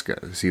Fresca,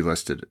 as he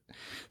listed it.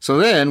 So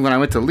then when I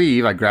went to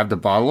leave, I grabbed a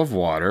bottle of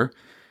water,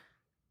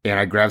 and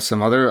I grabbed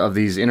some other of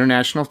these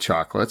international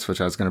chocolates,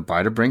 which I was going to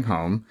buy to bring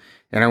home.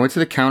 And I went to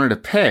the counter to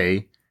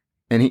pay,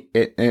 and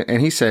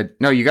he said,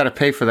 no, you got to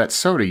pay for that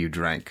soda you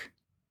drank.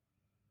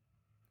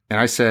 And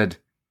I said,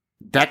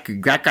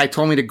 that guy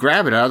told me to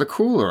grab it out of the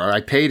cooler.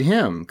 I paid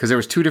him because there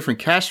was 2 different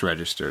cash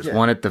registers,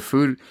 one at the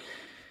food.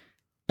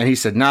 And he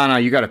said, no,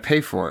 you got to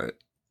pay for it.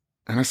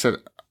 And I said,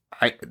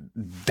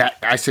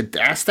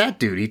 ask that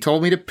dude. He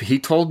told me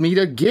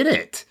to get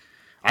it.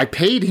 I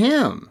paid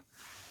him.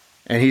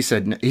 And he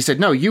said,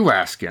 no, you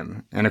ask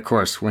him. And of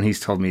course, when he's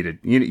told me to,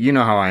 you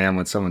know how I am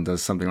when someone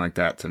does something like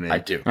that to me. I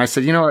do. And I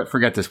said, you know what?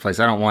 Forget this place.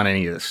 I don't want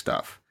any of this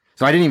stuff.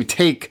 So I didn't even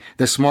take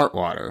the smart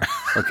water.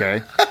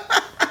 Okay.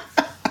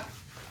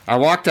 I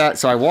walked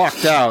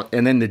out,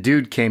 and then the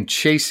dude came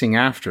chasing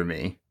after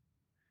me,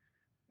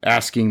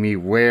 asking me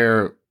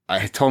where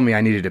I told me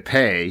I needed to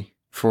pay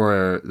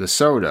for the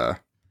soda.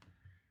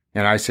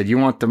 And I said, you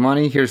want the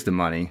money? Here's the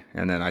money.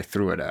 And then I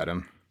threw it at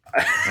him.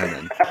 And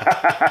then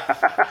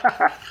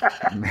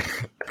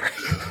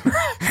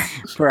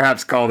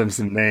perhaps called him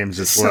some names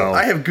as well.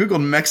 I have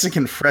Googled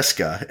Mexican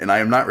Fresca, and I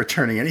am not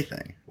returning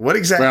anything. What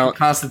exactly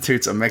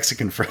constitutes a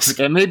Mexican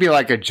Fresca? It may be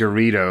like a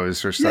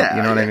Doritos or something.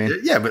 You know what I mean?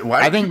 Yeah, but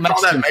why? I think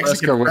call that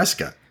Mexican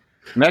Fresca?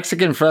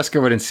 Mexican Fresca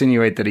would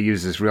insinuate that he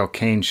uses real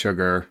cane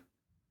sugar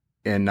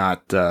and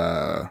not,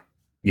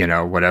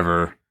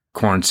 whatever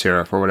corn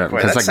syrup or whatever.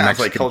 Boy, that like sounds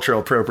like cultural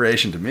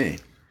appropriation to me.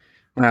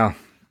 Well,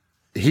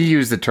 he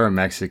used the term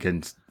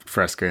Mexican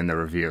Fresca in the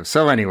review.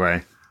 So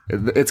anyway,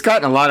 it's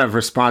gotten a lot of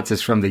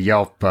responses from the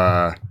Yelp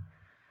people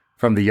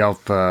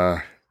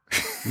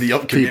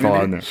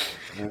on there.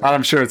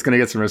 I'm sure it's going to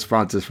get some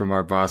responses from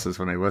our bosses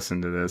when they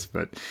listen to this,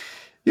 but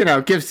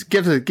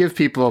give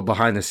people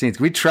behind the scenes.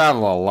 We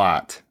travel a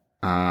lot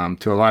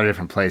to a lot of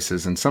different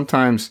places, and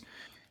sometimes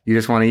you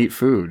just want to eat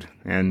food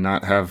and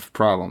not have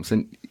problems.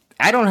 And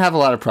I don't have a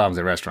lot of problems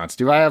at restaurants.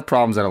 Do I have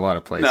problems at a lot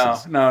of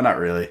places? No, not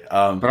really.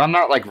 But I'm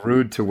not like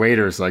rude to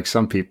waiters like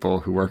some people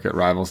who work at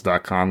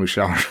Rivals.com who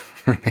shall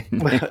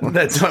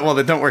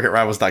that don't work at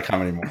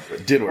Rivals.com anymore.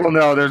 But did work. Well,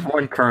 no, there's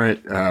one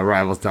current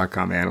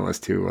Rivals.com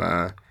analyst who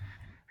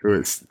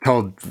has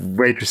told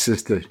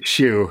waitresses to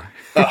shoo.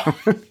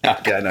 Okay,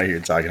 I know who you're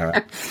talking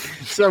about.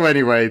 So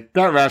anyway,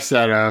 that wraps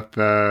that up.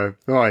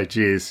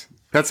 Geez.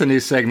 That's a new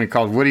segment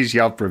called Woody's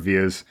Yelp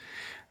Reviews.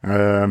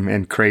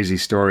 And crazy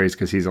stories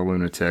because he's a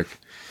lunatic.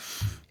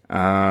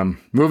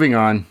 Moving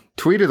on,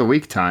 tweet of the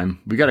week time.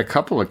 We got a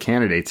couple of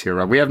candidates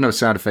here. We have no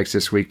sound effects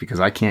this week because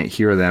I can't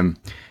hear them.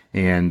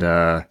 And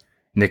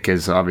Nick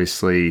is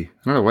obviously, I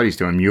don't know what he's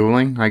doing,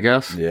 muling, I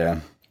guess. Yeah.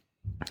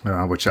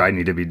 Which I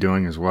need to be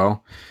doing as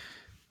well.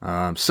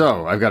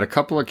 So I've got a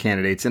couple of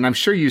candidates, and I'm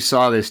sure you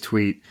saw this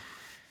tweet.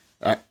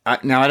 I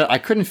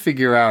couldn't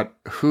figure out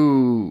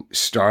who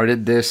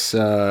started this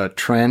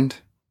trend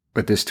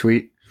with this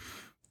tweet.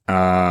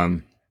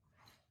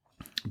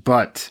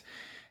 But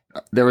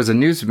there was a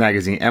news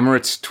magazine,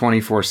 Emirates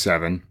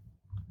 24/7,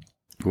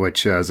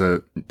 which has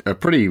a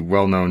pretty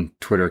well-known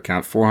Twitter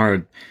account,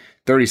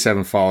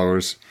 437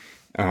 followers,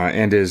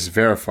 and is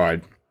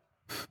verified.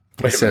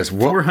 It says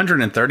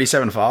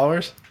 437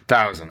 followers?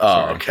 1,000. Oh,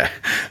 sorry. okay.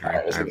 All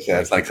right,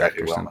 that's like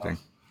exactly something.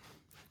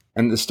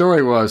 And the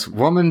story was,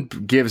 woman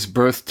gives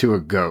birth to a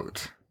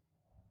goat.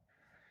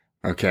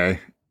 Okay.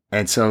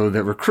 And so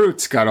the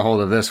recruits got a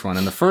hold of this one.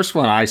 And the first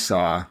one I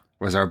saw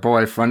was our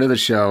boy, friend of the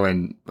show,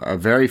 and a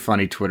very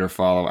funny Twitter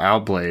follow,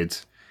 Al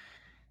Blades.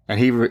 And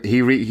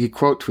he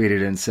quote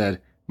tweeted and said,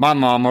 "My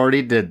mom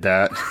already did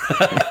that,"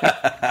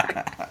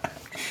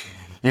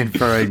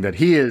 inferring that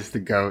he is the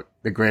GOAT,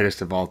 the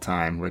greatest of all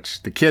time,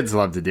 which the kids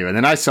love to do. And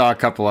then I saw a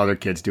couple other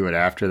kids do it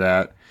after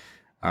that.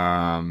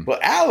 Well,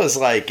 Al is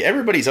like,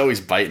 everybody's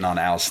always biting on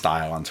Al's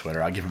style on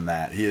Twitter. I'll give him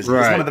that. He's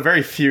Right. one of the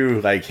very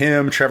few, like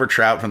him, Trevor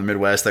Trout from the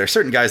Midwest. There are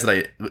certain guys that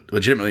I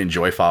legitimately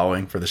enjoy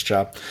following for this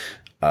job.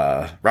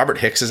 Robert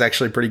Hicks is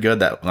actually pretty good,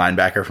 that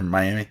linebacker from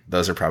Miami.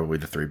 Those are probably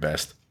the three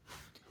best.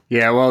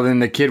 Yeah, well, then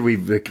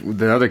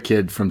the other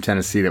kid from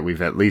Tennessee that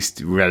we've at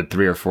least read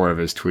 3 or 4 of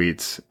his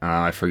tweets.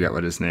 I forget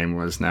what his name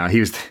was now. He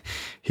was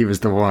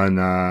the one.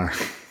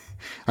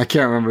 I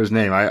can't remember his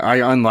name. I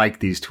unliked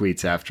these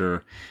tweets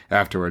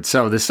afterwards.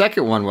 So the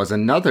second one was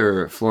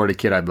another Florida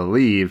kid, I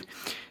believe,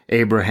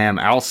 Abraham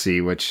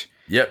Alsey, which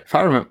Yep.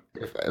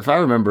 if I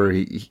remember,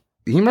 he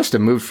must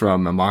have moved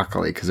from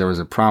Immokalee because there was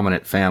a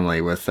prominent family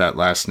with that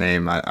last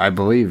name. I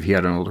believe he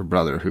had an older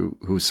brother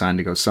who signed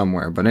to go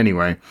somewhere. But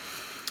anyway,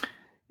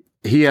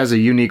 he has a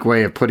unique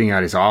way of putting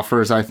out his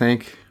offers, I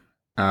think.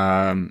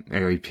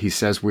 He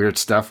says weird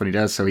stuff when he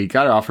does. So he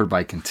got offered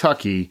by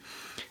Kentucky,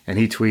 and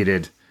he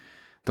tweeted,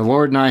 "The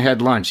Lord and I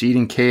had lunch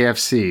eating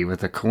KFC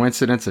with the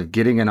coincidence of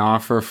getting an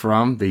offer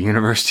from the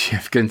University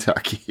of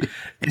Kentucky."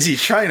 Is he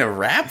trying to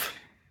rap?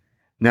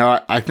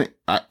 No, I think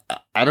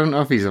I don't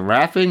know if he's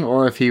rapping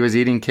or if he was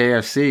eating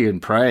KFC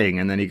and praying,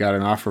 and then he got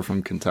an offer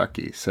from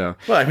Kentucky. So,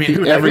 Well, I mean,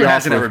 who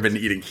hasn't ever been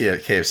eating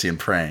KFC and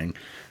praying?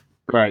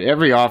 Right,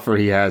 every offer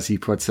he has, he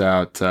puts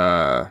out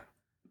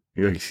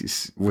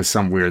with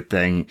some weird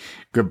thing.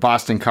 Good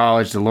Boston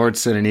College, the Lord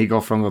sent an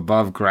eagle from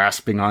above,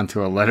 grasping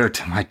onto a letter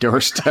to my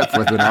doorstep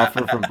with an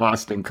offer from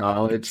Boston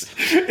College.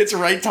 It's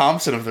Wright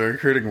Thompson of the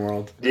recruiting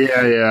world.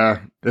 Yeah.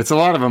 It's a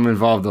lot of them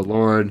involve the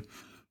Lord.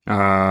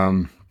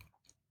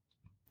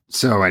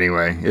 So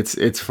anyway,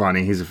 it's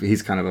funny.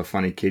 He's kind of a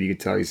funny kid. You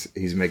can tell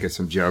he's making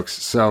some jokes.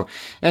 So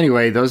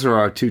anyway, those are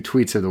our 2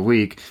 tweets of the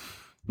week.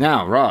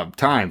 Now, Rob,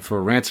 time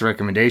for rants and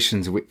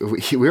recommendations. We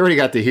already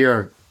got to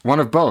hear one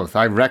of both.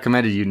 I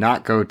recommended you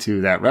not go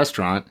to that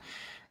restaurant,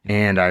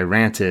 and I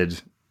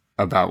ranted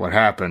about what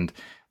happened.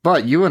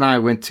 But you and I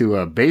went to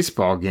a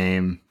baseball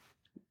game.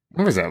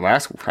 When was that?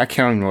 I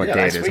can't even know what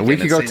day it is. A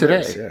week ago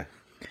today. Louis,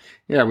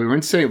 yeah, we were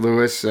in St.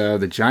 Louis.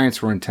 The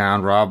Giants were in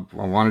town. Rob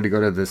wanted to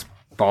go to this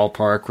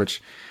ballpark,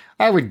 which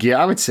I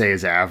would say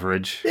is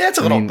average. Yeah, it's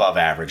a little above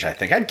average, I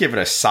think. I'd give it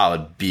a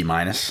solid B-.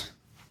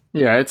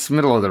 Yeah, it's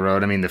middle of the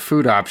road. I mean, the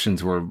food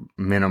options were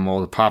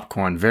minimal. The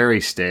popcorn, very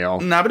stale.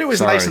 No, but it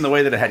was nice in the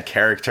way that it had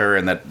character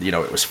and that,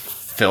 it was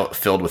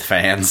filled with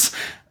fans.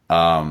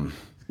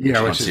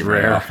 Which is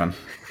rare. Often.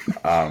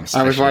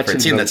 I was watching for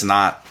a team that's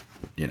not,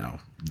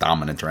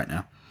 dominant right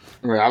now.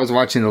 I was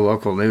watching the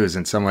local news,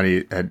 and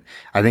somebody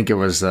I think it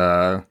was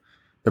the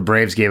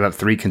Braves gave up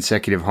 3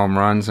 consecutive home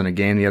runs in a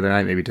game the other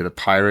night, maybe to the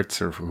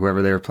Pirates or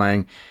whoever they were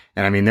playing.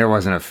 And I mean, there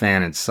wasn't a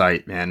fan in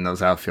sight, man,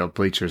 those outfield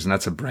bleachers, and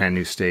that's a brand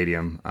new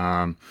stadium.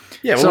 So,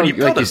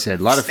 like you said,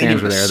 a lot of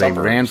fans were there. They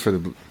ran for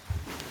the.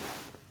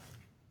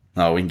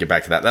 Oh, we can get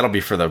back to that. That'll be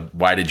for the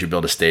 "Why Did You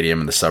Build a Stadium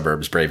in the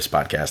Suburbs" Braves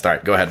podcast. All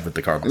right, go ahead with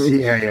the Cardinals.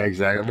 Yeah,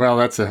 exactly. Well,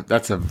 that's a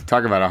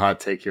talk about a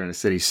hot take here in the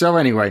city. So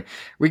anyway,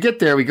 we get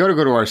there, we go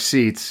to our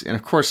seats, and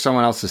of course,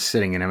 someone else is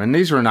sitting in them, and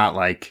these were not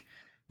like.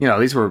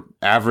 These were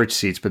average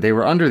seats, but they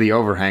were under the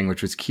overhang,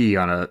 which was key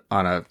on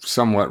a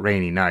somewhat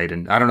rainy night.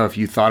 And I don't know if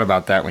you thought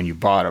about that when you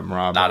bought them,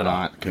 Rob. Not at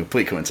all.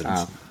 Complete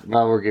coincidence.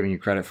 Well, we're giving you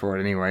credit for it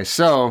anyway.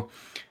 So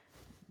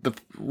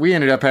we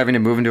ended up having to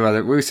move into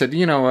other. We said,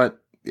 you know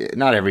what?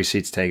 Not every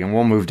seat's taken.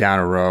 We'll move down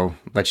a row.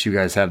 Let you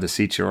guys have the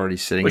seats you're already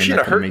sitting in. She had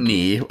a hurt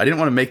knee. I didn't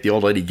want to make the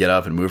old lady get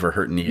up and move her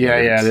hurt knee.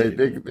 Yeah.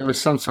 There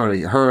was some sort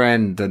of her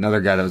and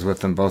another guy that was with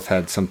them both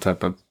had some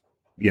type of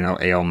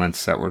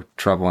ailments that were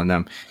troubling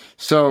them.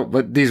 So,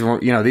 but these were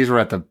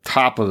at the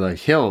top of the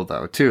hill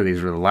though, too.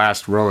 These were the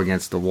last row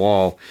against the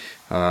wall,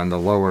 in the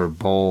lower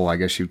bowl, I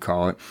guess you'd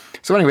call it.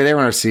 So anyway, they were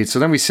in our seats. So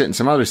then we sit in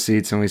some other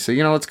seats and we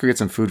say, let's go get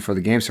some food for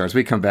the game starts.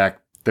 We come back.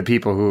 The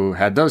people who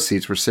had those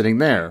seats were sitting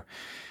there.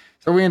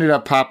 So we ended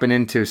up popping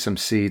into some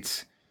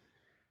seats.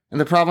 And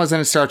the problem is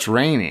then it starts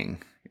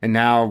raining and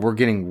now we're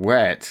getting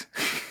wet.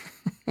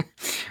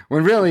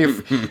 When really,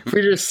 if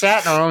we just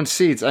sat in our own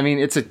seats, I mean,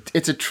 it's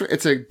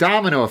a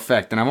domino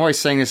effect, and I'm always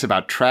saying this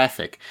about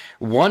traffic.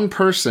 One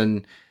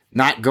person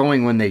not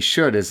going when they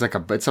should is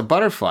it's a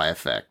butterfly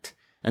effect,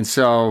 and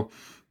so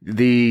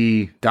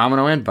the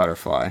domino and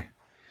butterfly.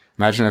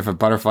 Imagine if a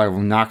butterfly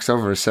knocks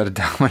over a set of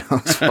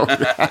dominoes.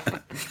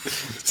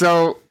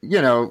 So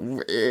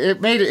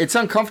it's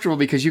uncomfortable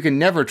because you can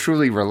never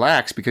truly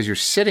relax because you're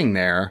sitting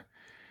there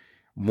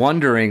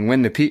wondering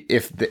when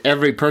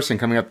every person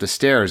coming up the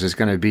stairs is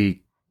going to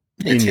be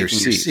in your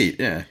seat.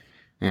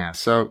 Yeah.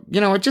 So,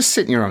 just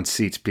sit in your own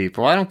seats,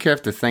 people. I don't care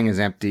if the thing is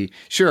empty.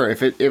 Sure.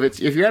 If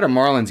you're at a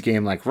Marlins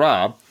game like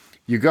Rob,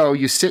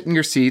 you sit in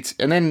your seats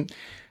and then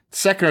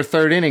second or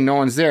third inning, no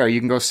one's there. You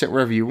can go sit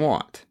wherever you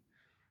want.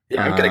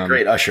 Yeah, I've got a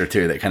great usher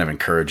too that kind of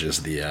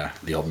encourages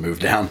the old move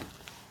down.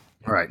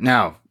 All right,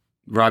 now,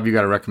 Rob, you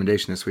got a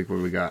recommendation this week. What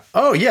do we got?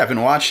 Oh yeah, I've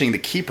been watching The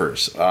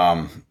Keepers.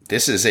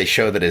 This is a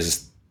show that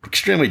is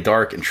extremely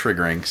dark and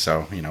triggering,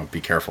 so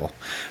be careful.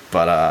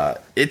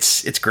 But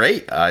it's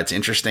great. It's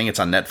interesting. It's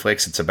on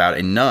Netflix. It's about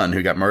a nun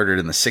who got murdered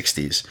in the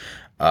 '60s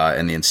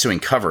and the ensuing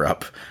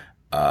cover-up.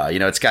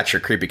 It's got your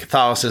creepy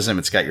Catholicism,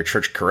 it's got your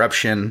church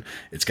corruption,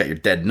 it's got your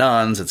dead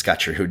nuns, it's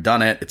got your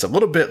whodunit. It's a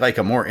little bit like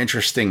a more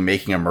interesting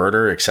Making a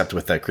Murder, except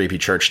with that creepy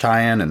church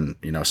tie-in and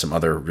some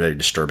other really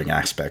disturbing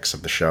aspects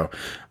of the show.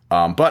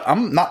 But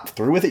I'm not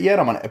through with it yet.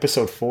 I'm on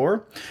episode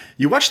 4.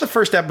 You watch the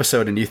first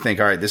episode and you think,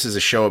 all right, this is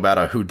a show about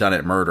a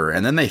whodunit murder,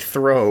 and then they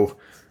throw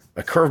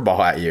a curveball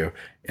at you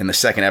in the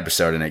second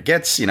episode, and it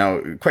gets,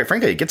 quite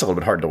frankly, it gets a little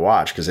bit hard to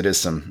watch because it's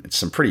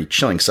some pretty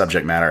chilling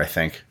subject matter, I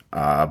think.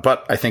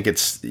 But I think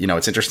it's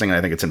interesting, and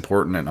I think it's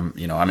important,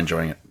 and I'm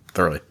enjoying it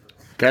thoroughly.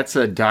 That's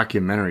a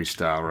documentary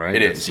style, right?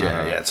 It is,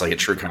 yeah. It's like a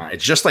true crime.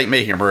 It's just like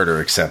Making a Murder,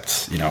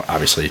 except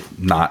obviously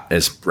not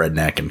as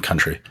redneck and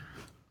country.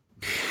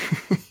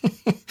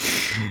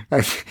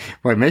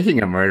 Boy,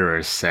 Making a Murder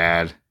is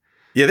sad.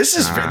 Yeah, this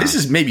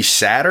is maybe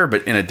sadder,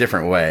 but in a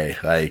different way.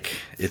 Like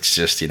it's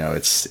just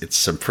it's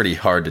some pretty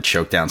hard to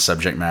choke down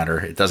subject matter.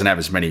 It doesn't have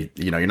as many.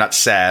 You're not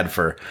sad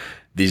for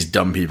these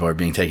dumb people are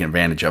being taken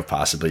advantage of.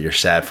 Possibly, you're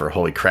sad for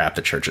holy crap,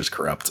 the church is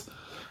corrupt.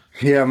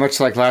 Yeah, much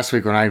like last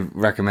week when I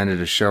recommended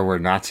a show where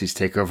Nazis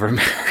take over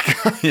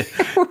America.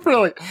 We're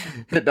really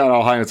hitting on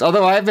all high notes.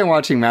 Although I've been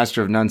watching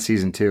Master of None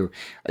season 2.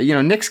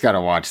 Nick's got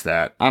to watch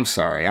that. I'm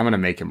sorry. I'm going to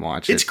make him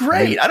watch it. It's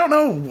great. I don't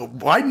know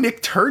why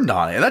Nick turned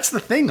on it. And that's the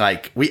thing.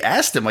 Like, we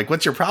asked him, like,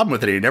 what's your problem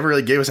with it? He never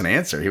really gave us an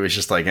answer. He was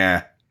just like,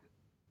 eh.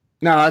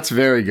 No, that's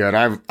very good.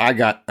 I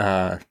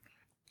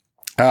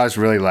was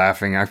really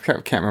laughing. I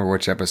can't remember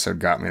which episode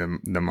got me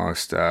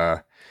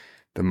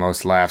the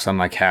most laughs. I'm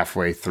like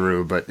halfway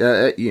through, but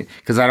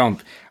because I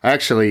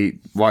actually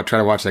try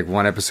to watch like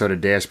one episode a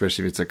day,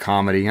 especially if it's a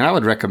comedy, and I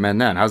would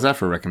recommend that. How's that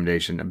for a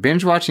recommendation?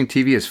 Binge watching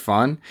TV is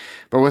fun,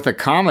 but with a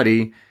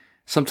comedy,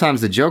 sometimes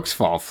the jokes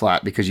fall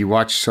flat because you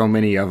watch so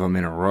many of them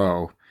in a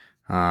row.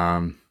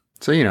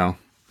 So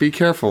be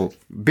careful.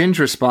 Binge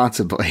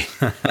responsibly.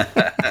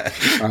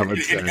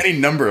 Any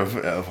number of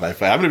I'm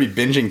going to be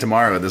binging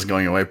tomorrow at this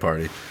going away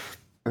party.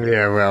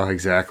 Yeah, well,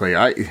 exactly.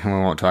 We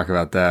won't talk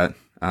about that.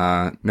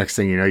 Next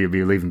thing you know, you'll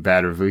be leaving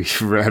bad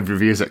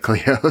reviews at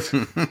Cleo's.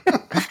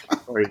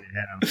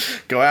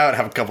 Go out,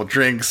 have a couple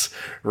drinks,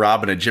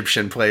 rob an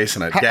Egyptian place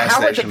and a gas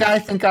station. How would the guy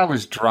think I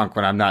was drunk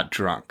when I'm not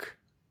drunk?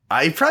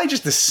 I probably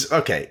just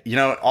okay.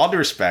 All due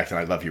respect, and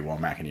I love you,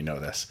 Womack, and you know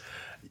this.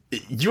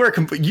 You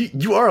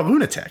are a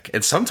lunatic,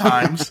 and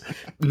sometimes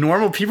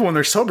normal people when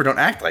they're sober don't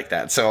act like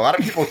that. So a lot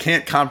of people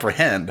can't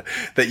comprehend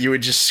that you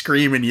would just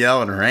scream and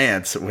yell and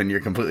rant when you're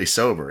completely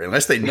sober,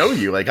 unless they know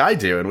you like I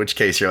do. In which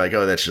case you're like,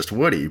 oh, that's just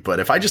Woody. But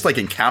if I just like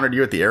encountered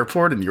you at the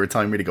airport and you were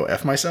telling me to go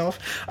F myself,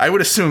 I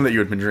would assume that you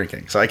had been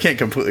drinking. So I can't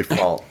completely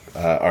fault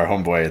our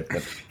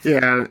homeboy.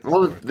 Yeah.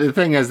 Well, the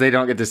thing is, they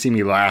don't get to see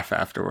me laugh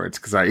afterwards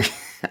because I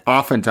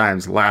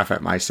oftentimes laugh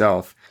at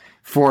myself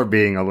for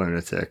being a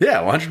lunatic.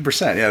 Yeah,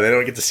 100%. Yeah, they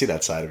don't get to see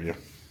that side of you.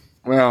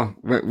 Well,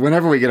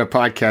 whenever we get a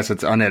podcast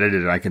that's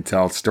unedited, I can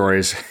tell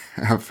stories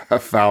of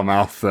foul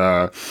mouth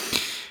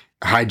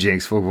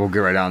hijinks. We'll get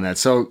right on that.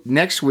 So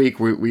next week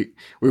we're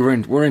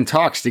in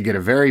talks to get a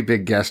very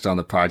big guest on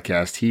the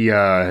podcast. He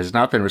has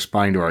not been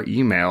responding to our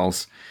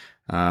emails.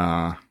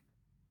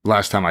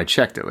 Last time I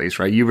checked, at least,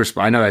 right?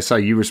 I know I saw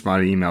you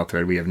respond to the email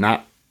thread. We have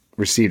not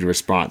received a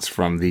response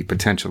from the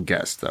potential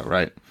guest, though,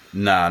 right?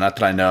 No, not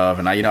that I know of.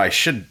 And I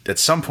should, at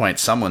some point,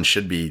 someone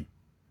should be,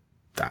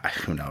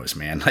 who knows,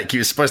 man. Like, he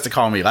was supposed to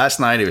call me last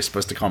night. He was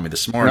supposed to call me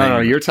this morning. No,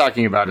 you're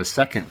talking about a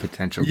second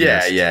potential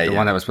guest. The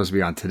one that was supposed to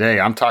be on today.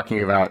 I'm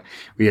talking about,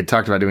 we had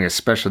talked about doing a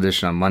special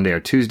edition on Monday or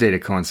Tuesday to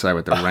coincide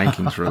with the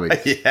rankings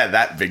release. Yeah,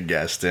 that big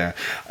guest.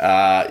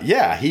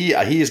 Yeah.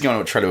 He is going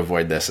to try to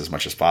avoid this as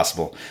much as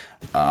possible.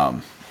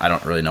 I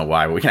don't really know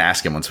why, but we can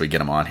ask him once we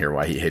get him on here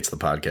why he hates the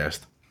podcast.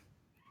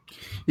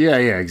 Yeah,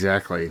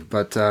 exactly.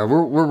 But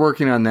we're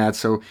working on that.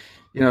 So,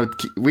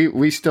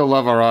 we still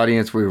love our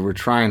audience. We're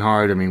trying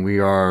hard. I mean, we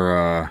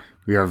are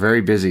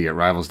very busy at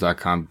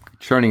Rivals.com,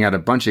 churning out a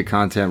bunch of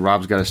content.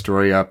 Rob's got a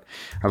story up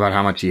about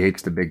how much he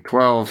hates the Big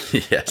 12.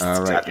 Yes, that's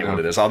exactly what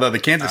it is. Although the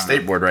Kansas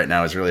State board right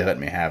now is really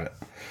letting me have it.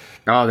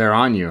 Oh, they're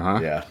on you, huh?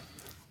 Yeah.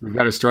 We've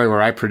got a story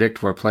where I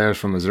predict where players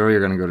from Missouri are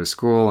going to go to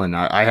school, and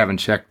I haven't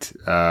checked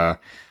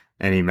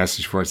any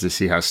message for us to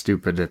see how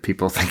stupid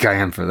people think I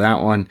am for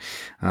that one.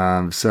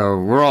 So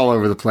we're all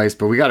over the place,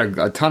 but we got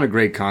a ton of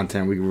great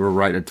content. We're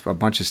writing a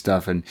bunch of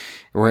stuff, and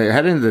we're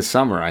heading into the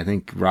summer. I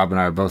think Rob and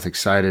I are both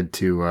excited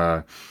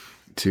to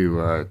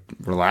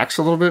relax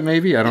a little bit,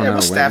 maybe. I don't know.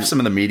 We'll staff some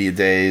of the media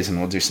days, and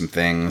we'll do some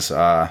things.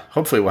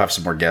 Hopefully we'll have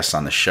some more guests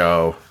on the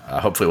show.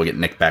 Hopefully we'll get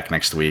Nick back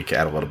next week,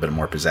 add a little bit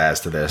more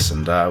pizzazz to this,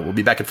 and we'll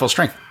be back at full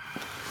strength.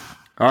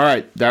 All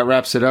right, that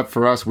wraps it up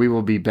for us. We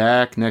will be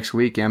back next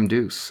week. M.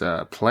 Deuce,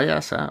 play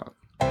us out.